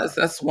 But yes,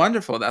 that's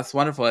wonderful. That's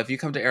wonderful. If you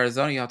come to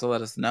Arizona, you have to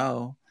let us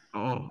know.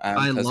 Oh,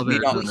 I love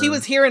it. He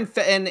was here in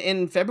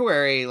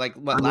February, like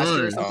last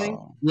year or something?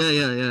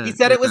 Yeah. He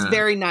said it was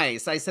very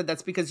nice. I said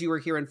that's because you were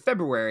here in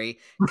February.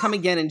 Come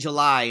again in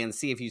July and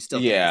see if you still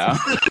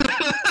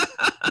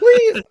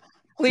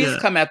Please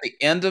come at the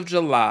end of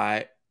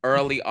July,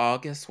 early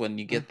August when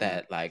you get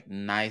that like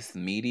nice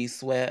meaty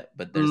sweat,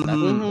 but there's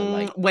nothing to,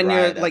 like when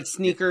your like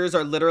sneakers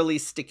are literally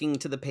sticking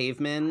to the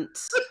pavement.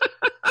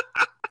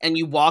 And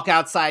you walk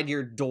outside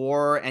your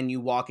door and you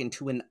walk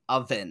into an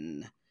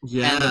oven.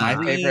 Yeah. And my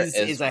favorite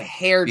is a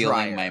hair dryer.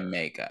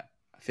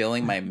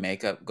 Feeling my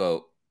makeup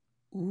go.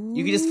 Ooh.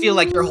 You can just feel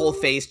like your whole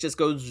face just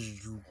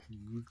goes.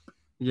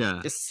 Yeah.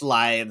 Just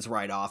slides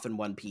right off in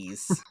one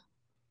piece.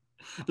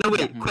 No,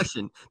 wait,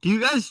 question. Do you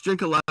guys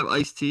drink a lot of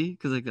iced tea?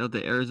 Because like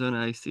the Arizona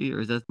iced tea,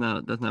 or is that's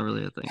not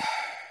really a thing?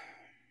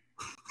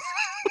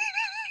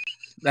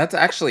 That's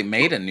actually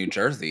made in New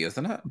Jersey,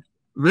 isn't it?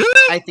 Really?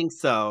 I think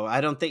so.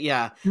 I don't think.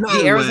 Yeah, No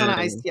the Arizona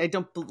way. iced tea. I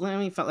don't. Let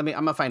me. I'm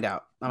gonna find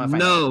out.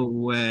 No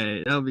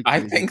way. That would be I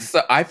crazy. think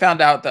so. I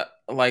found out that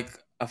like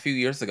a few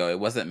years ago, it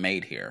wasn't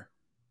made here.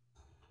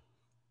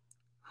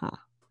 Huh.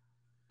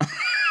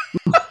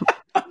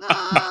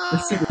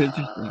 That's super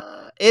interesting.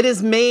 It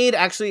is made.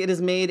 Actually, it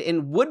is made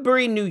in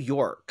Woodbury, New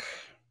York.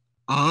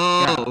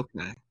 Oh,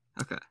 Yeah.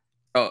 okay.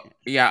 Oh,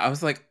 yeah. I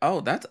was like,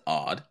 oh, that's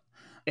odd.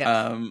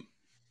 Yeah.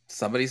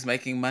 Somebody's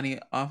making money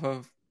off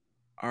of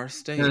our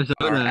state, Arizona,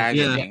 our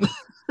agony.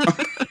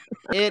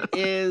 It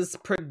is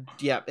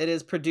it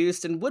is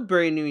produced in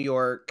Woodbury, New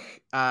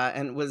York,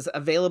 and was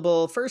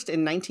available first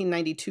in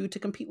 1992 to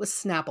compete with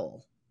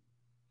Snapple.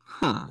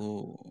 Huh.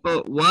 Ooh.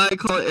 But why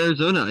call it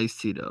Arizona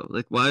iced tea though?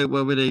 Like, why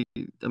would they?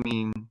 I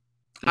mean,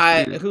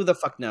 who the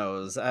fuck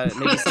knows?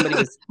 Maybe somebody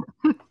was.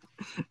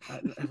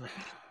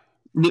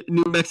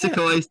 New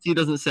Mexico iced tea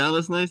doesn't sound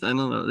as nice. I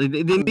don't know. They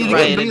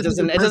right. It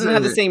doesn't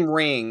have the same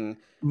ring.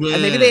 Yeah.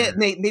 And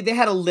maybe they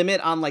had a limit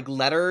on like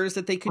letters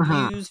that they could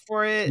use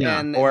for it,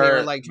 Yeah. and Or they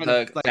were like trying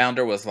the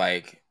founder was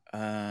like,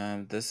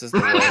 "This is the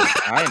worst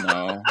I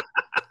know."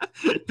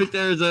 Picked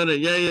Arizona,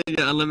 yeah,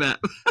 on the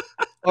map.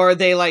 Or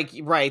they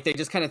they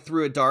just kind of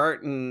threw a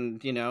dart,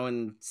 and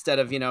instead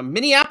of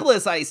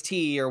Minneapolis iced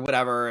tea or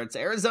whatever, it's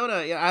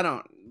Arizona. Yeah, I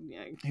don't.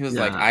 He was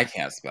like, I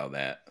can't spell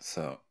that,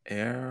 so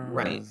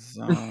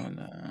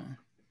Arizona.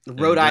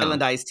 Rhode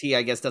Island iced tea,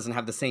 I guess, doesn't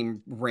have the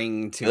same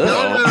ring to it.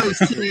 Delaware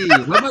iced tea.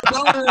 What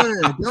about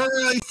Delaware?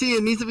 Delaware iced tea.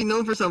 It needs to be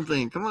known for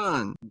something. Come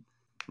on.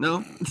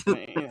 No.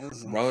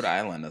 Rhode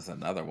Island is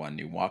another one.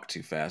 You walk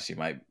too fast, you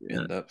might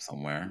end up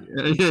somewhere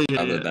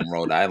other than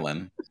Rhode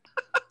Island.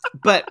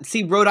 But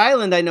see, Rhode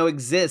Island I know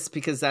exists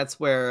because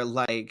that's where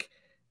like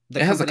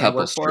the it has a company I couple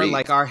work for, streets.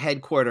 like our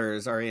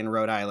headquarters are in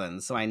Rhode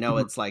Island, so I know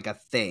it's like a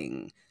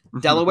thing.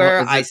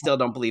 Delaware, I still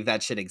don't believe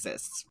that shit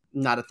exists.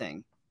 Not a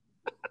thing.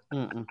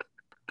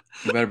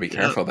 You better be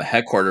careful. The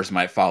headquarters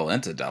might fall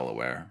into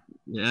Delaware.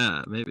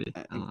 Yeah, maybe.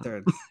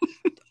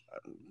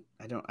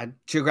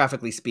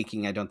 Geographically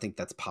speaking, I don't think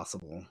that's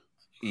possible.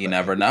 You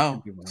never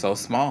know. So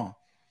small.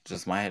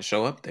 Just might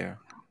show up there.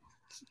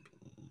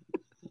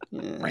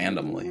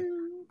 Randomly.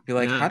 Be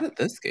like, how did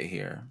this get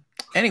here?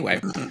 Anyway.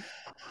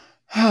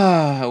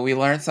 We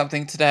learned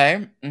something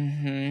today.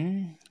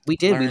 We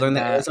did. We learned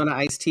that Arizona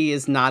iced tea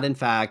is not, in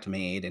fact,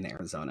 made in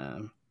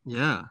Arizona.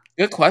 Yeah.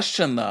 Good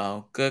question,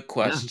 though. Good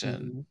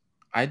question. Yeah.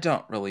 I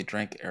don't really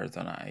drink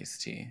Arizona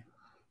iced tea.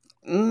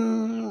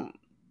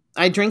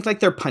 I drink like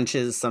their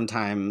punches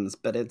sometimes,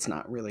 but it's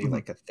not really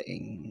like a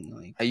thing.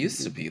 Like I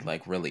used to be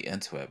like really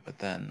into it, but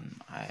then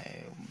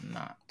I'm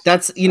not.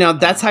 That's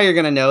that's how you're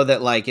gonna know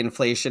that like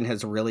inflation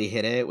has really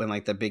hit it when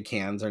like the big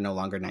cans are no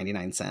longer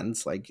 99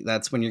 cents. Like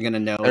that's when you're gonna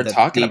know they're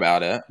talking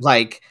about it.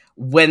 Like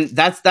when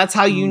that's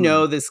how you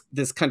know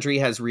this country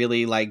has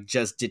really like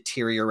just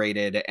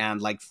deteriorated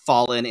and like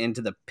fallen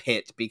into the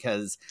pit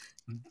because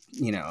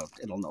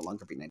it'll no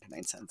longer be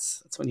 99 cents.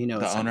 That's when you know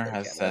the owner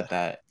has said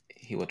that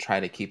he will try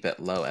to keep it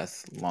low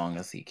as long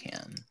as he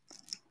can.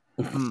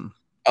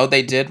 Oh,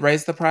 they did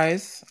raise the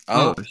price?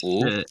 Oh,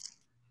 shit.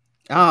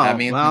 Oh, that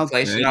means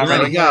inflation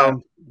already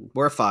go.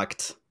 We're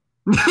fucked.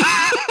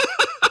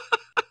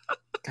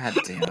 God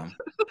damn.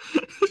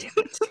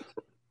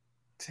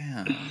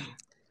 Damn.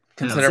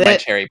 Consider my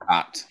cherry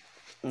popped.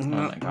 Oh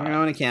my God. We're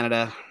going to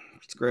Canada.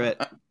 Screw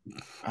it.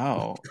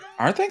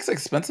 Aren't things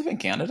expensive in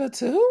Canada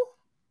too?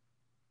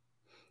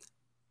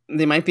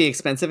 They might be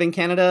expensive in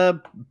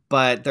Canada,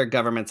 but their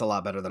government's a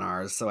lot better than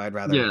ours, so I'd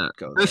rather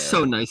go there. They're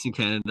so nice in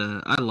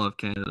Canada. I love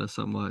Canada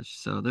so much,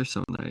 so they're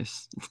so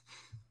nice.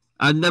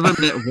 I've never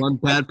met one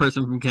bad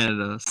person from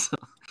Canada. So.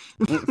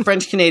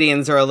 French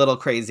Canadians are a little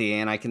crazy,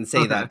 and I can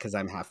say that because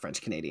I'm half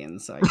French Canadian,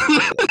 so I can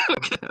say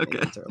that.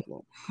 Okay.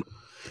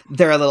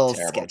 They're a little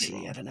sketchy.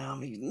 People. I don't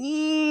know.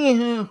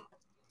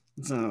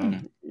 So,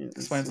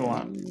 explains a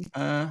lot.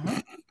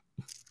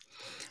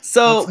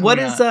 So did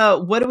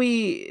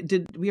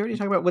we already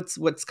talk about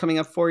what's coming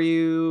up for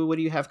you? What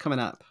do you have coming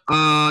up?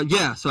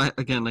 Yeah. So I had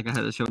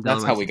a show.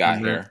 That's how we got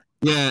here.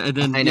 Yeah, and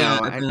then I know.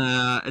 And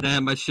I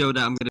have my show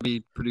that I'm going to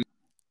be producing.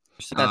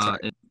 That's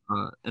right.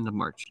 End of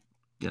March.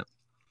 Yep.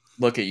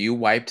 Look at you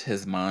wiped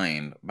his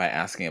mind by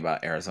asking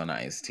about Arizona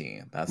iced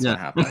tea. That's what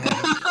happened.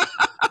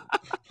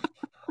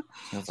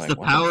 It's like, the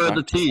power of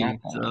the tea.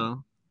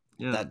 So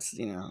yeah, that's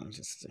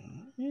just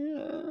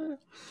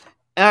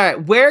All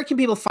right, where can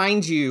people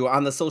find you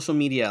on the social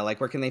media? Like,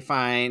 where can they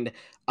find,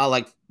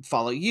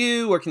 follow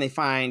you? Where can they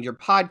find your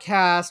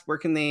podcast? Where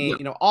can they,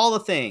 all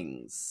the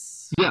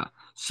things? Yeah,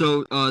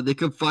 so they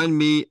can find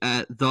me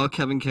at The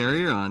Kevin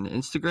Carrier on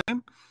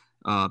Instagram.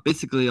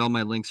 Basically, all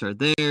my links are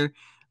there.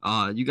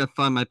 You can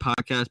find my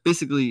podcast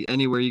basically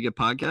anywhere you get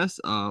podcasts.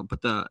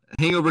 But the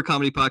Hangover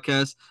Comedy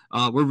Podcast,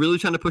 we're really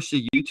trying to push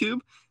to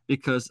YouTube.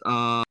 Because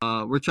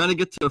we're trying to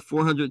get to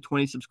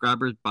 420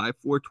 subscribers by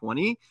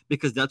 420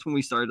 because that's when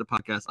we started the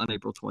podcast on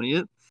April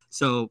 20th.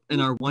 So in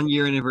our 1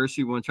 year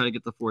anniversary, we want to try to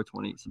get to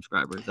 420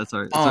 subscribers. That's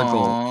our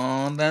goal.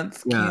 Oh,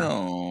 that's cute.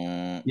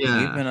 Yeah.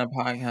 We've been a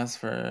podcast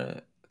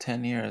for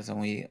 10 years and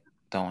we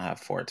don't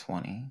have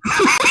 420.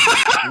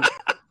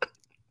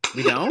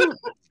 We don't.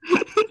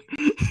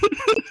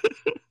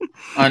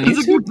 On It's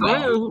a YouTube, good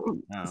goal.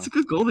 No. It's a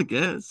good goal to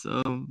get.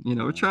 So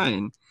we're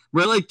trying.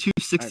 We're at like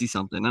 260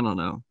 something. I don't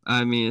know.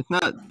 I mean, it's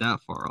not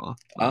that far off.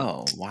 But...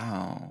 Oh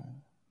wow,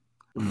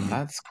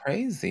 that's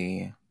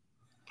crazy,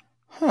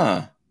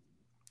 huh?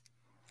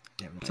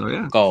 So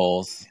yeah,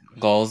 goals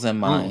in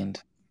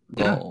mind.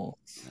 Goals.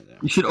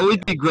 You should always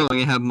be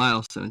growing and have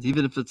milestones,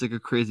 even if it's like a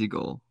crazy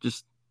goal.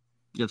 Just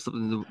you have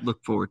something to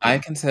look forward to. I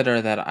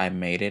consider that I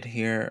made it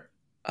here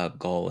a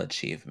goal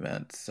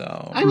achievement.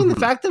 So I mean, the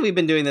fact that we've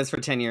been doing this for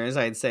 10 years,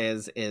 I'd say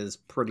is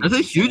pretty. That's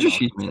a huge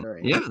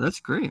achievement. Yeah, that's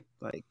great.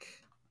 Like,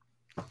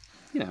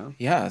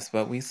 Yes,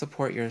 but we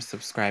support your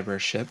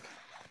subscribership.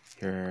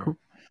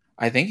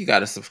 I think you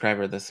got a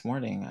subscriber this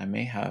morning. I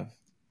may have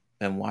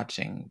been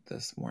watching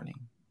this morning.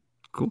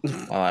 Cool.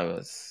 While I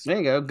was there,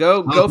 you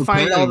go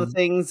find all the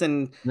things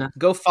and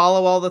go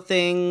follow all the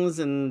things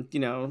and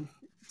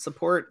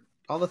support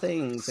all the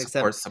things.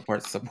 Support.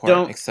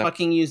 Don't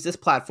fucking use this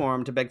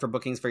platform to beg for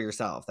bookings for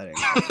yourself. That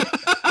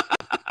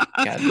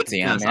God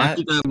damn it! I'll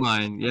keep that in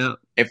mind. Yeah.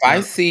 If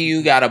I see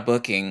you got a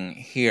booking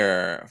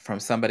here from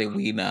somebody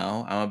we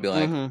know, I'm gonna be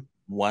like,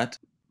 what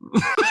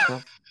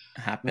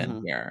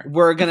happened here?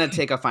 We're gonna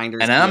take a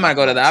finder's, and then I'm gonna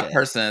go to that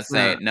person and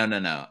say,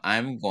 no.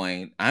 I'm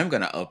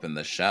gonna open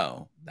the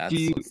show. That's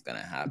what's gonna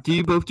happen. Do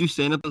you both do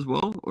stand up as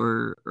well,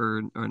 or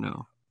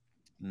no?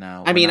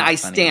 No. I mean, I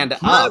stand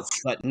up,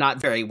 but not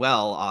very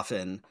well.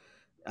 Often,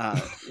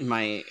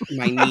 my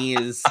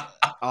knees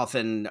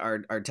often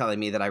are telling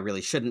me that I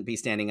really shouldn't be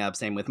standing up.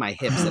 Same with my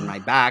hips and my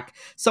back.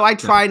 So I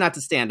try not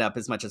to stand up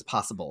as much as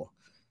possible.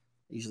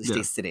 I usually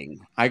stay sitting.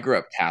 I grew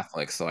up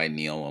Catholic, so I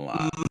kneel a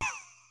lot.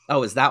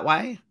 Oh, is that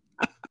why?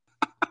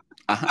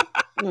 I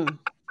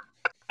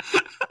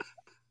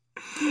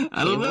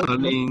don't know. I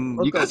mean,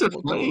 you guys are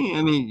funny.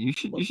 I mean, you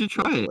should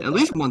try it at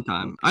least one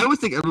time. I always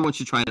think everyone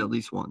should try it at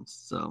least once.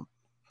 So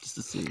just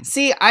to see.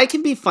 See, I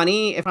can be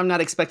funny if I'm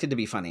not expected to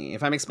be funny.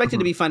 If I'm expected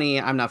to be funny,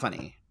 I'm not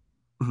funny.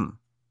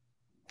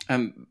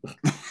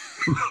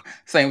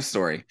 Same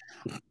story.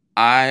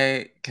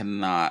 I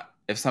cannot.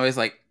 If somebody's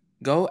like,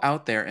 "Go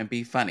out there and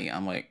be funny,"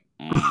 I'm like,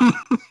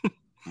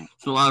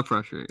 it's a lot of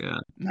pressure. Yeah.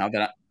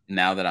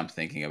 Now that I'm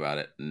thinking about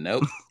it,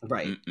 nope.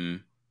 Right.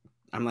 Mm-mm.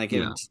 I'm like,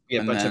 and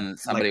then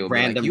somebody will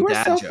be like, "You were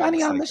so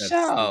funny on the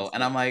show,"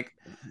 and I'm like,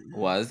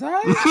 "Was I?"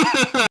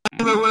 I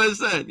remember what I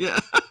said. Yeah.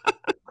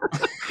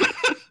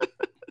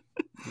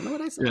 You know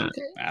what I said? Yeah.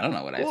 Okay. I don't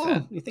know what I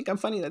said. You think I'm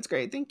funny? That's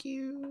great. Thank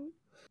you.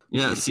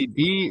 Yeah. See,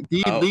 D.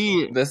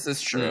 This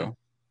is true.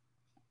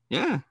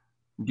 Yeah.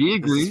 D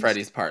agrees. This is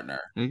Freddie's partner.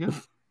 There you go.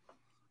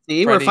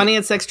 See, we're funny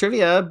at sex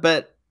trivia,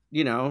 but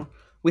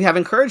we have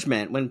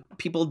encouragement when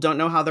people don't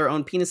know how their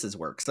own penises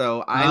work.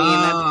 So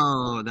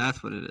I mean,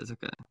 that's what it is.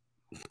 Okay.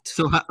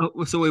 So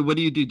wait, what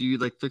do you do? Do you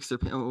like fix their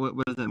penis?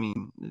 What does that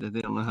mean? That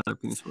they don't know how their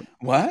penis works?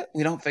 What?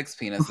 We don't fix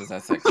penises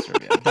at sex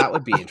trivia. That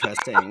would be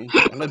interesting.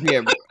 That would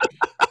be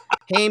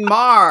Hey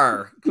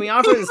Mar, can we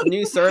offer this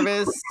new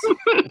service?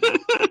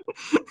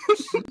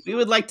 We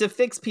would like to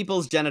fix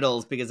people's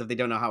genitals because if they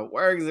don't know how it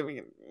works,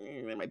 they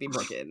might be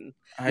broken.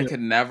 I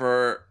could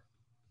never.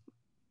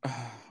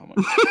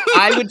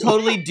 I would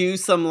totally do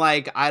some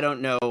I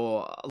don't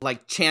know,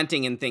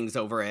 chanting and things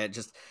over it.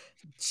 Just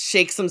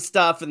shake some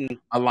stuff and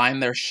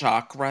align their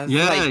chakras.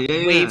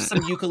 Wave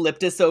some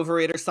eucalyptus over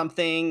it or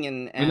something,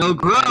 and it'll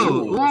grow.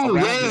 Oh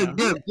yeah.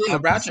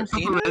 Around your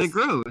penis, it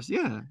grows.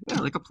 Yeah,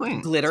 like a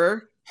plant.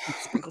 Glitter.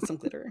 Sprinkle some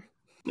glitter.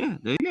 Yeah,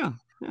 there you go.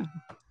 Yeah.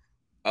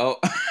 Oh,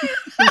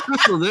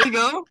 crystal. There you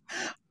go.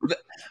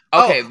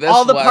 Okay,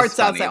 all the parts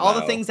outside, all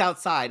the things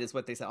outside is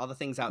what they said. All the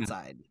things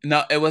outside.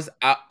 No, it was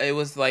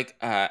like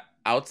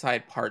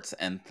outside parts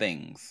and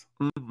things.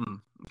 Mm-hmm.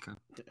 Okay.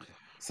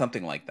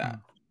 Something like that.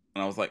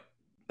 And I was like,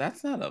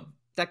 that's not a.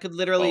 That could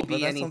literally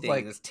be anything.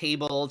 Like this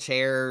table,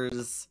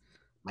 chairs,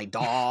 my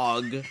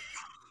dog.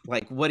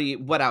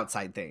 What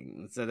outside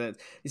things? So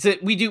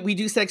we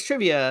do sex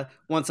trivia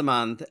once a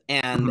month,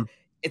 and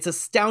it's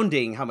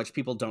astounding how much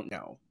people don't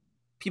know.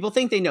 People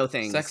think they know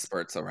things.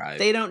 Sexperts arrive.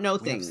 They don't know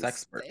things. They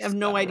have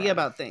no idea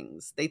about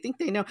things. They think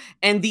they know.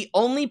 And the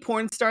only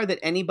porn star that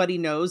anybody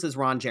knows is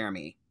Ron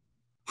Jeremy.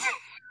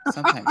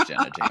 Sometimes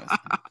Jenna Jameson.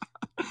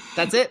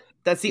 That's it.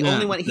 That's the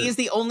only one. He is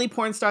the only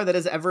porn star that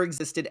has ever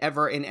existed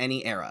ever in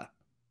any era.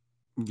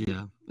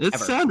 Yeah.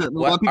 It's sad that a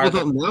lot of people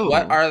don't know.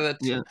 What are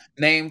the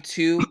name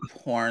two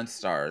porn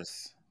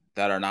stars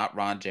that are not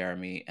Ron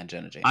Jeremy and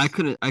Jenna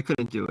Jameson? I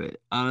couldn't do it.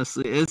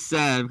 Honestly, it's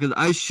sad because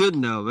I should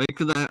know, right?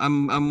 Because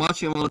I'm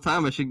watching them all the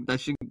time. I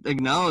should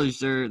acknowledge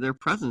their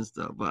presence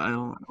though, but I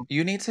don't.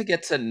 You need to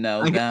get to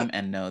know them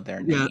and know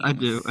their names. Yeah, I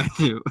do.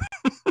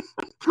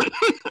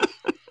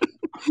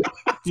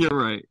 You're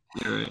right.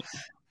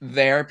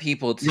 They're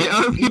people too. They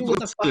are people with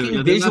the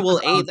fucking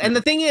visual aids. And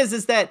the thing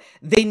is that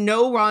they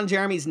know Ron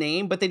Jeremy's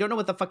name, but they don't know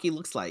what the fuck he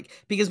looks like.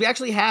 Because we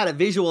actually had a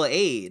visual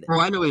aid. Oh,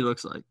 I know what he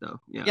looks like, though.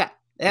 Yeah.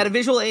 They had a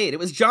visual aid. It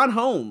was John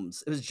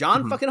Holmes. It was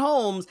John fucking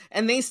Holmes,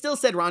 and they still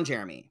said Ron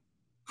Jeremy.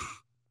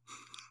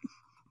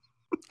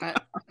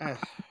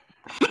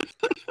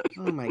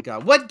 Oh my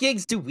god. What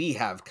gigs do we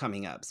have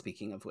coming up?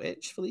 Speaking of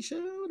which, Felicia,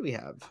 what do we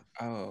have?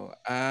 Oh,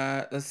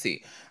 let's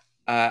see.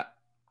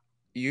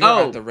 You're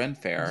at the Ren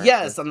Fair.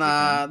 Yes, on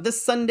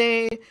this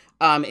Sunday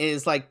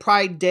is like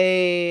Pride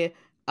Day.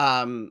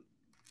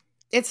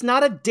 It's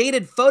not a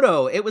dated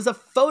photo. It was a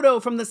photo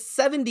from the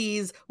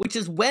 70s, which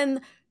is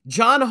when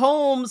John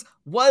Holmes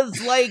was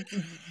like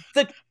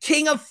the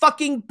king of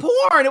fucking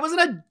porn. It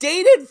wasn't a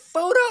dated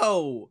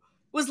photo.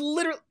 It was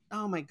literally,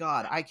 oh my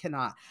god, I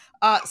cannot.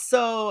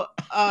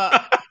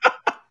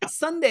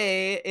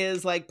 Sunday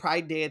is like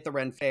Pride Day at the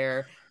Ren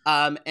Fair.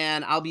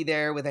 And I'll be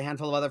there with a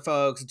handful of other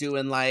folks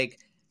doing like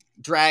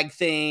drag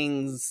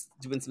things,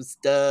 doing some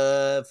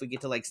stuff. We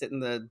get to like sit in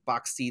the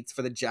box seats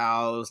for the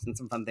joust and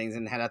some fun things,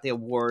 and hand out the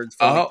awards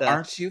for like,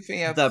 aren't you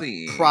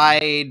fancy? The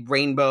Pride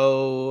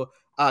Rainbow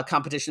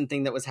competition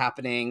thing that was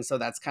happening. So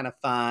that's kind of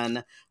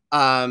fun.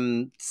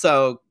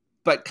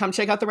 But come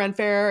check out the Ren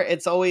Fair.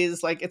 It's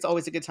always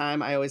a good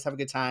time. I always have a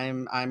good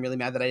time. I'm really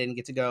mad that I didn't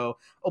get to go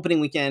opening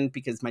weekend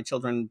because my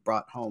children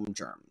brought home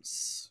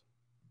germs.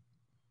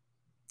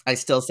 I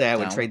still say I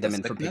would trade them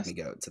in for pygmy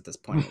goats at this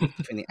point.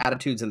 Between the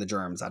attitudes and the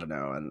germs, I don't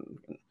know. And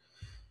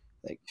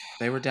like,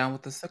 they were down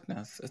with the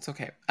sickness. It's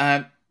okay.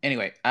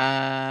 Anyway,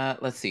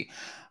 let's see.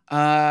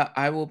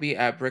 I will be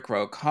at Brick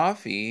Road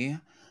Coffee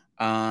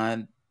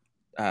on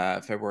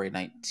February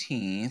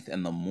 19th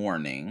in the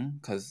morning,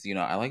 because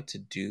I like to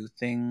do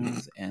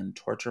things and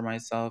torture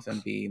myself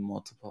and make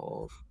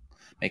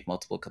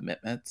multiple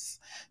commitments.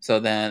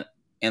 So then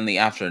in the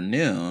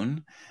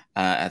afternoon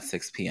at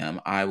 6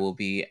 p.m. I will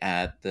be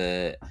at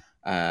the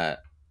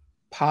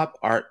Pop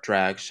Art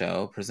Drag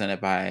Show presented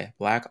by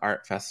Black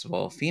Art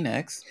Festival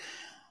Phoenix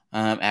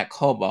at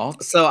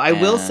Cobalt. So I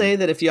will say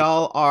that if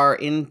y'all are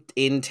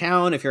in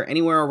town, if you're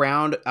anywhere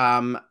around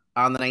on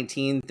the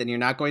 19th and you're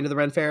not going to the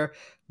Ren Fair,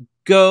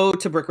 go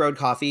to Brick Road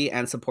Coffee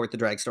and support the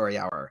Drag Story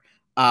Hour.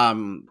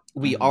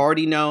 We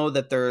already know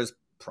that there's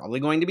probably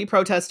going to be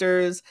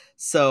protesters,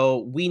 so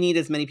we need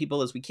as many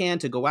people as we can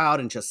to go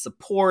out and just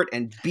support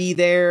and be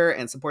there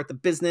and support the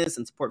business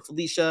and support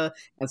Felicia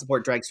and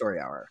support Drag Story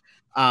Hour.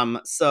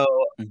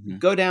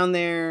 Go down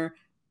there,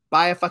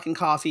 buy a fucking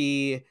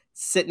coffee,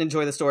 sit and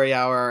enjoy the story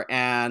hour,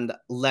 and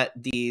let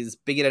these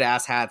bigoted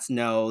asshats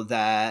know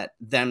that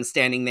them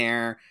standing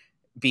there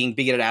being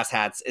bigoted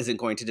asshats isn't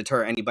going to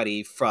deter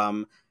anybody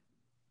from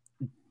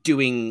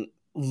doing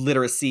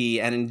literacy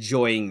and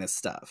enjoying this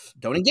stuff.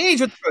 Don't engage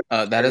with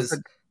that is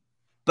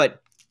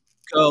but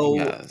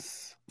go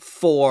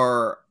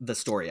for the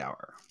story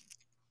hour.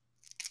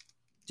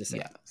 Just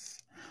saying.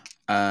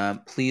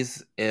 Yes.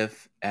 Please,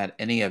 if at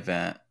any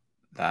event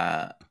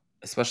that,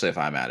 especially if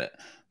I'm at it,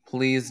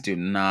 please do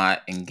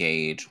not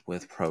engage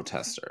with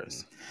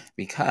protesters,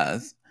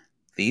 because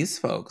these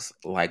folks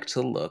like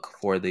to look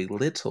for the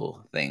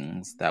little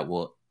things that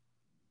will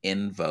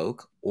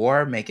invoke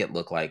or make it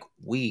look like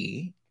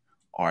we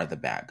are the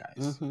bad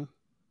guys.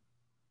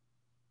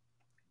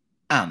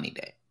 I don't need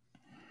it.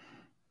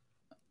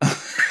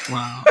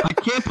 Wow. I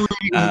can't believe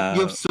you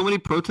have so many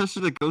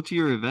protesters that go to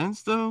your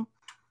events, though.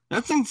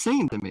 That's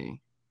insane to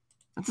me.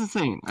 That's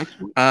insane.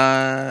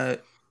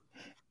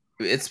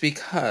 It's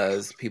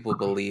because people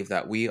believe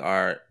that we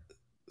are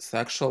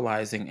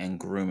sexualizing and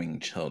grooming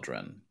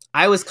children.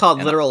 I was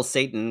called literal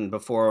Satan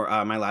before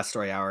my last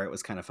story hour. It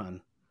was kind of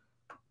fun.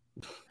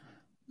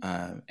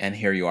 And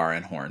here you are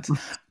in horns.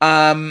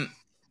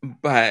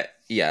 But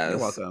yes, you're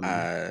welcome.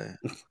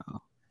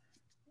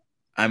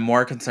 I'm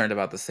more concerned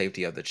about the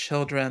safety of the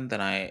children than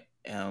I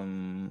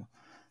am.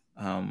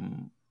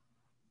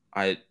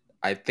 I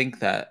think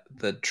that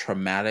the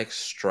traumatic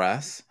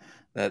stress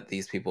that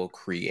these people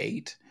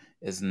create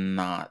is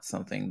not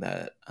something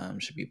that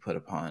should be put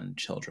upon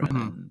children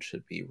and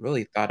should be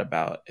really thought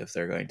about if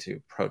they're going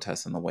to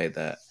protest in the way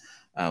that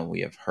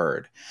we have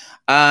heard.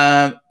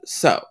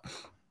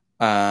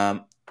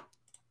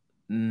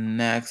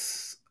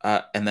 Next,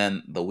 and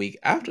then the week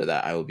after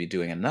that, I will be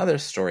doing another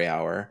story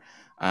hour.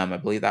 I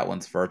believe that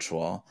one's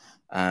virtual,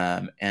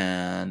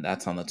 and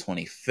that's on the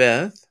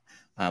 25th.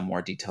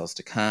 More details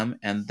to come.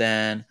 And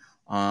then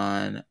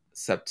on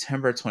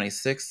September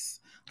 26th,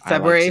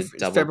 February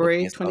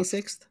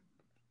 26th?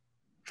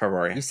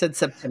 February. You said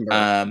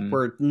September.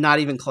 We're not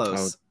even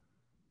close.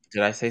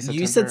 Did I say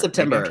September? You said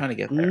September. Maybe I'm trying to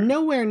get there.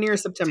 Nowhere near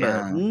September.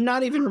 Damn.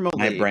 Not even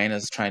remotely. My brain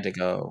is trying to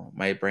go.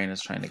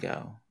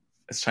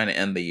 It's trying to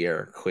end the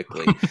year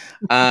quickly.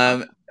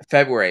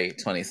 February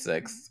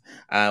 26th,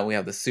 we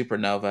have the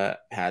Supernova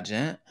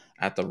pageant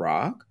at the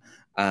Rock.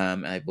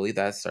 And I believe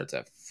that starts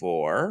at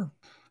 4.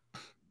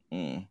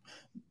 And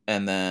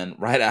then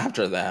right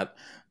after that,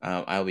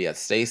 I'll be at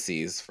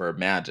Stacy's for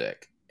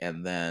Magic.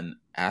 And then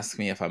ask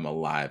me if I'm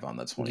alive on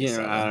the 27th.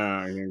 Yeah,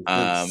 I don't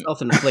know. It's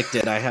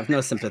self-inflicted. I have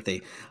no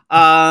sympathy.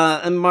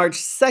 On March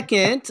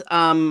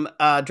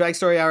 2nd, Drag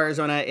Story Hour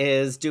Arizona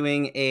is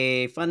doing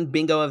a fun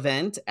bingo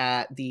event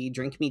at the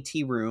Drink Me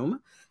Tea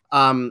Room.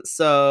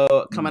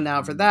 So come on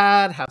down for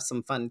that. Have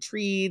some fun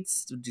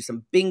treats. Do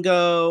some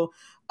bingo.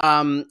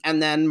 And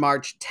then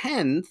March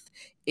 10th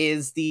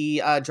is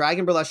the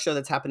Dragon Burlesque show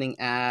that's happening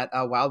at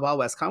Wild Wild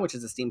West Con, which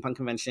is a steampunk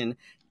convention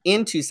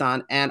in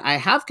Tucson. And I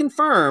have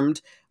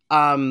confirmed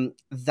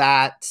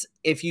that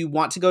if you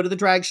want to go to the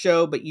drag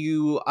show, but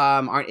you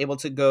aren't able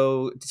to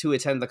go to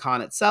attend the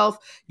con itself,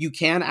 you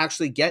can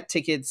actually get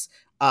tickets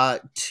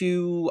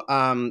to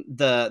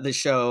the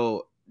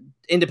show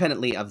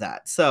independently of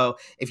that. So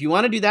if you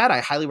want to do that, I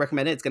highly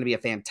recommend it. It's going to be a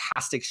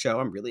fantastic show.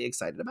 I'm really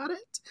excited about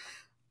it.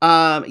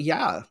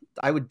 Yeah,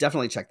 I would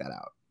definitely check that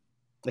out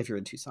if you're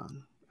in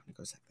Tucson.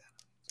 Go check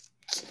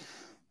that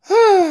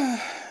out.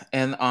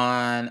 And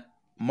on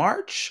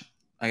March,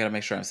 I gotta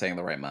make sure I'm saying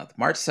the right month.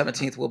 March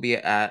 17th, we'll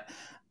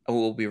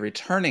be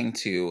returning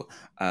to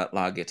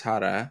La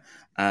Guitarra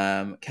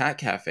Cat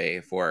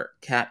Cafe for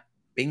Cat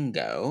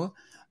Bingo.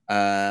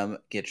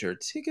 Get your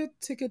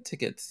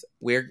tickets.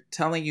 We're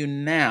telling you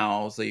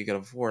now so you can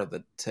afford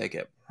the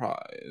ticket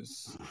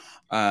price.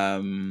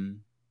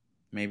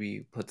 Maybe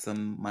put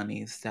some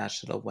money,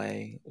 stash it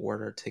away,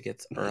 order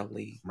tickets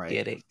early. Right.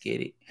 Get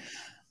it.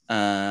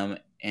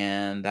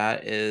 And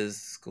that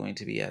is going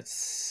to be at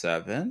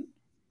 7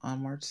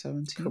 on March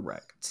 17th.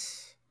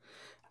 Correct.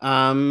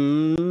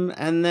 And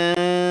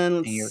then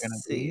and you're gonna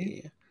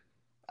see.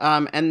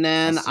 And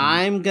then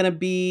I'm gonna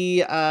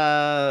be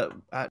I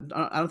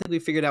don't think we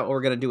figured out what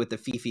we're gonna do with the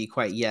Fifi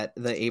quite yet.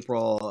 The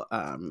April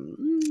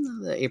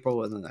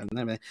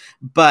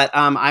but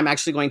I'm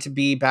actually going to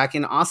be back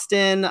in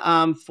Austin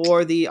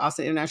for the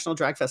Austin International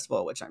Drag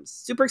Festival, which I'm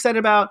super excited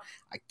about.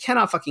 I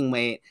cannot fucking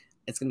wait.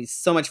 It's gonna be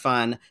so much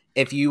fun.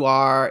 If you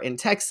are in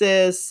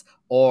Texas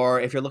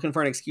or if you're looking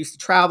for an excuse to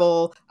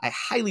travel, I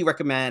highly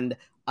recommend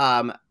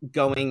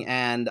going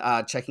and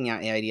checking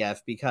out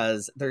AIDF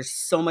because there's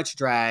so much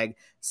drag,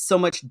 so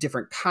much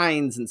different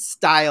kinds and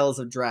styles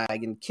of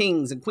drag and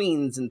kings and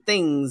queens and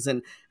things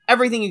and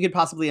everything you could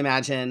possibly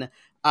imagine.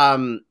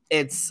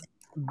 It's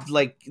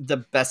like the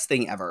best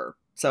thing ever.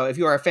 So if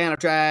you are a fan of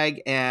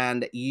drag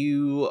and if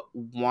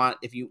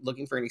you're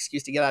looking for an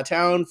excuse to get out of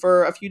town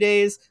for a few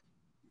days,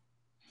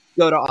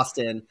 go to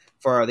Austin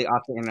for the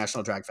Austin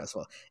International Drag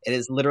Festival. It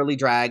is literally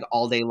drag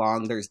all day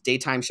long. There's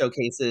daytime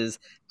showcases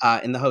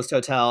in the host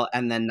hotel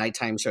and then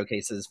nighttime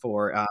showcases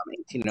for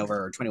 18 and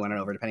over or 21 and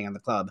over, depending on the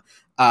club,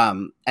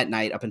 at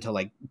night up until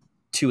like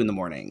 2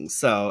 a.m.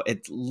 So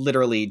it's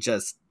literally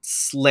just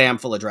slam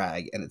full of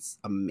drag and it's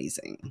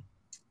amazing.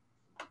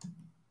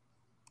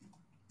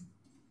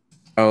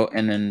 Oh,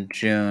 and in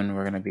June,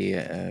 we're going to be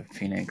at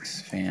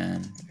Phoenix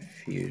Fan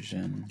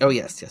Fusion. Oh,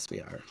 yes, we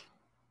are.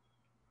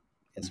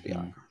 Yes, we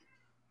are.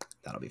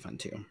 That'll be fun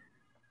too.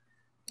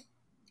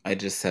 I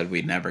just said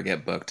we never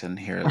get booked, and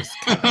here's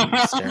Kevin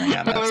staring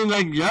at us. I mean,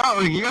 like, yo,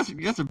 you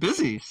guys are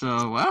busy,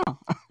 so wow.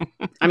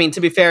 I mean,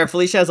 to be fair,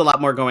 Felicia has a lot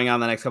more going on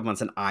the next couple months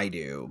than I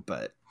do,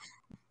 but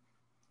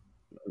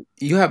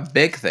you have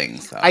big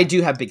things, though. I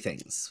do have big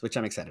things, which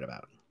I'm excited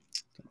about.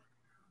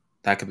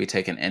 That could be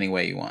taken any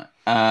way you want.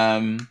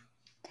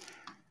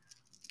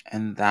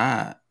 And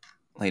that,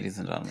 ladies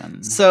and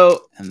gentlemen.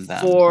 So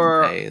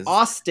for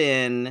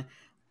Austin,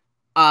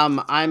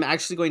 I'm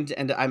actually going to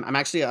end. I'm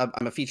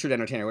a featured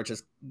entertainer, which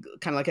is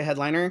kind of like a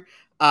headliner.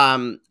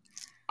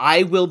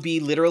 I will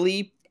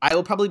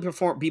probably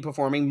be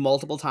performing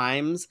multiple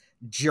times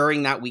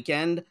during that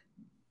weekend.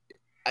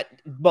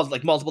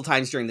 Like multiple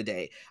times during the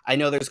day. I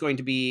know there's going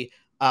to be.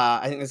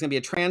 I think there's going to be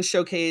a trans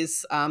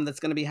showcase that's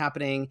going to be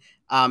happening.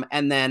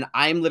 And then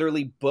I'm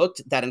literally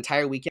booked that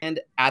entire weekend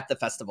at the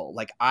festival.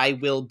 Like I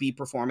will be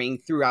performing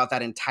throughout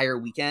that entire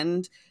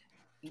weekend.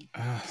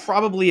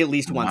 Probably at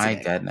least once a day.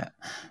 My goodness.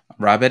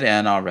 Rub it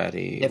in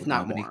already. If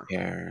not Nobody more.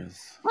 cares.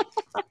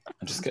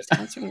 I'm just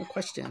answering the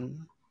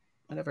question.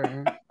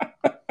 Whatever.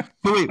 But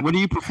wait, what are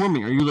you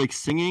performing? Are you like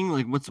singing?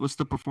 Like what's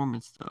the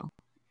performance though?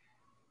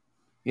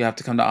 You have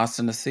to come to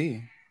Austin to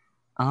see.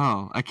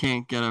 Oh, I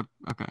can't get a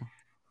okay.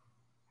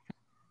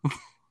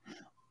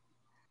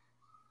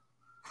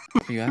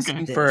 Are you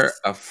asking for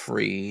a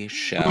free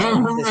show?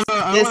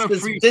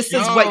 This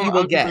is what you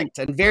will get,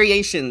 and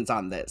variations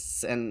on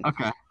this. And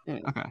okay.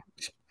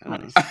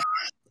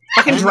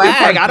 fucking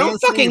drag. I don't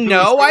fucking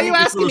know. Why are you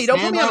asking me? Don't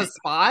put me on the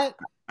spot.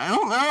 I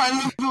don't know. I don't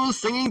know if it was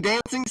singing,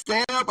 dancing,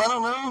 stand up. I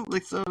don't know.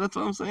 Like so, that's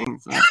what I'm saying.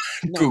 So.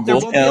 No, there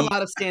won't be a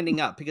lot of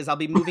standing up because I'll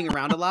be moving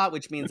around a lot,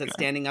 which means that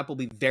standing up will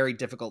be very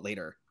difficult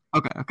later.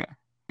 Okay.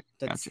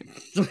 Gotcha.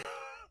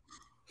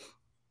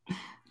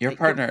 Your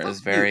partner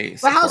is very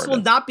supportive. The house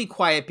will not be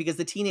quiet because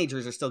the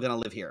teenagers are still going to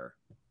live here.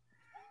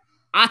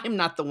 I'm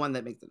not the one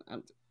that makes it.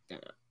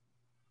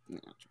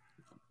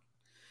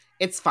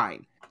 It's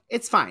fine.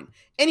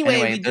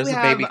 Anyway, we there's do a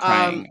have, baby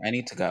crying. I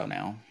need to go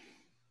now.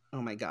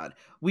 Oh my God.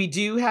 We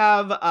do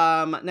have,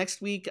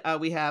 next week,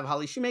 we have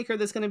Holly Shoemaker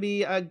that's going to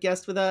be a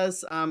guest with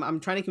us.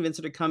 I'm trying to convince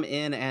her to come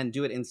in and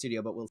do it in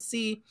studio, but we'll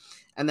see.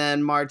 And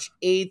then March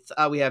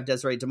 8th, we have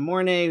Desiree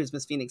DeMornay, who's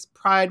Miss Phoenix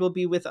Pride, will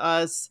be with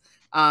us.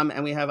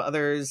 And we have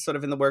others sort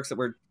of in the works that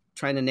we're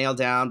trying to nail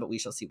down, but we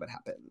shall see what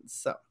happens.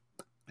 So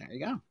there you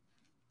go.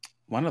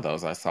 One of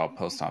those I saw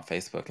post on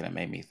Facebook and it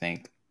made me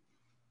think,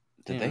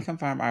 did they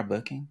confirm our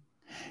booking?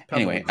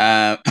 Probably.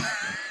 Anyway,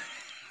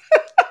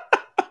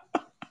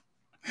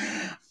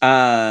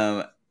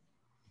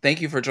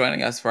 Thank you for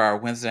joining us for our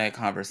Wednesday night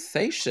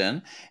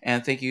conversation.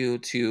 And thank you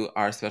to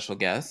our special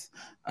guest,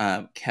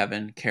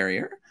 Kevin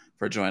Carrier,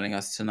 for joining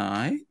us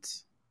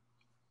tonight.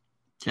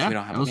 Yeah, we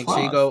don't have Make sure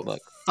you go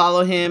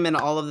follow him and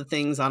all of the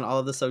things on all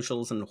of the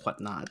socials and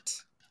whatnot.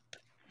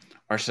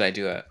 Or should I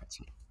do it?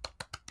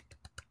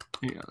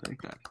 Yeah,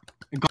 like that.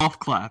 A golf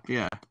clap,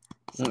 yeah.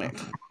 So.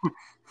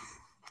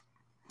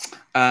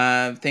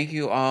 Thank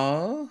you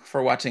all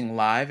for watching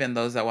live and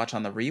those that watch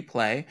on the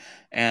replay.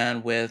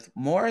 And with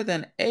more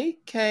than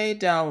 8K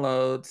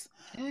downloads,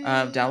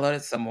 download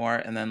it some more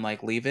and then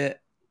like leave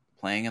it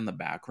playing in the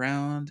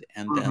background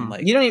and then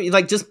like you don't even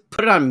like just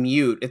put it on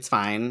mute. It's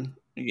fine.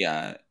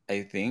 Yeah,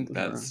 I think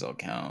that still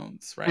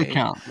counts, right? It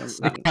counts.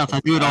 It counts. I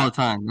do it all the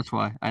time. That's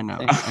why I know.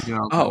 I do it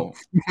all the time.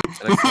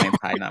 That explains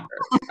high number.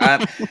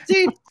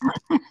 See,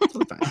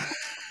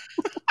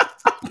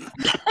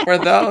 for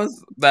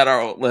those that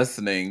are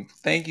listening,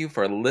 thank you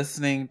for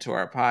listening to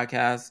our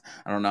podcast.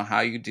 I don't know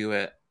how you do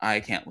it. I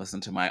can't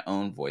listen to my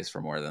own voice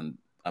for more than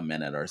a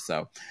minute or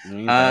so.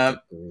 Me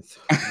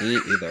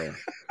either.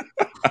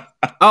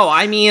 Oh,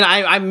 I mean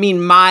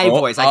my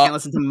voice. I can't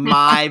listen to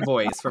my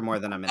voice for more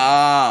than a minute.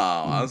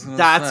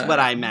 That's what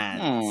I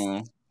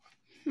meant.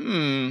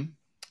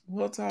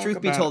 We'll talk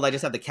Truth be told, I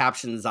just have the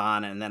captions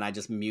on and then I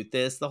just mute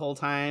this the whole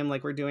time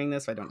like we're doing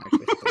this. So I don't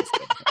actually have to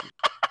listen.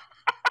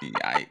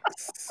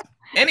 Yikes.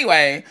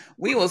 Anyway,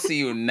 we will see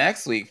you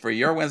next week for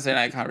your Wednesday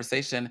night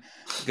conversation.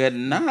 Good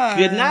night.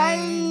 Good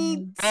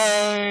night.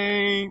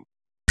 Bye.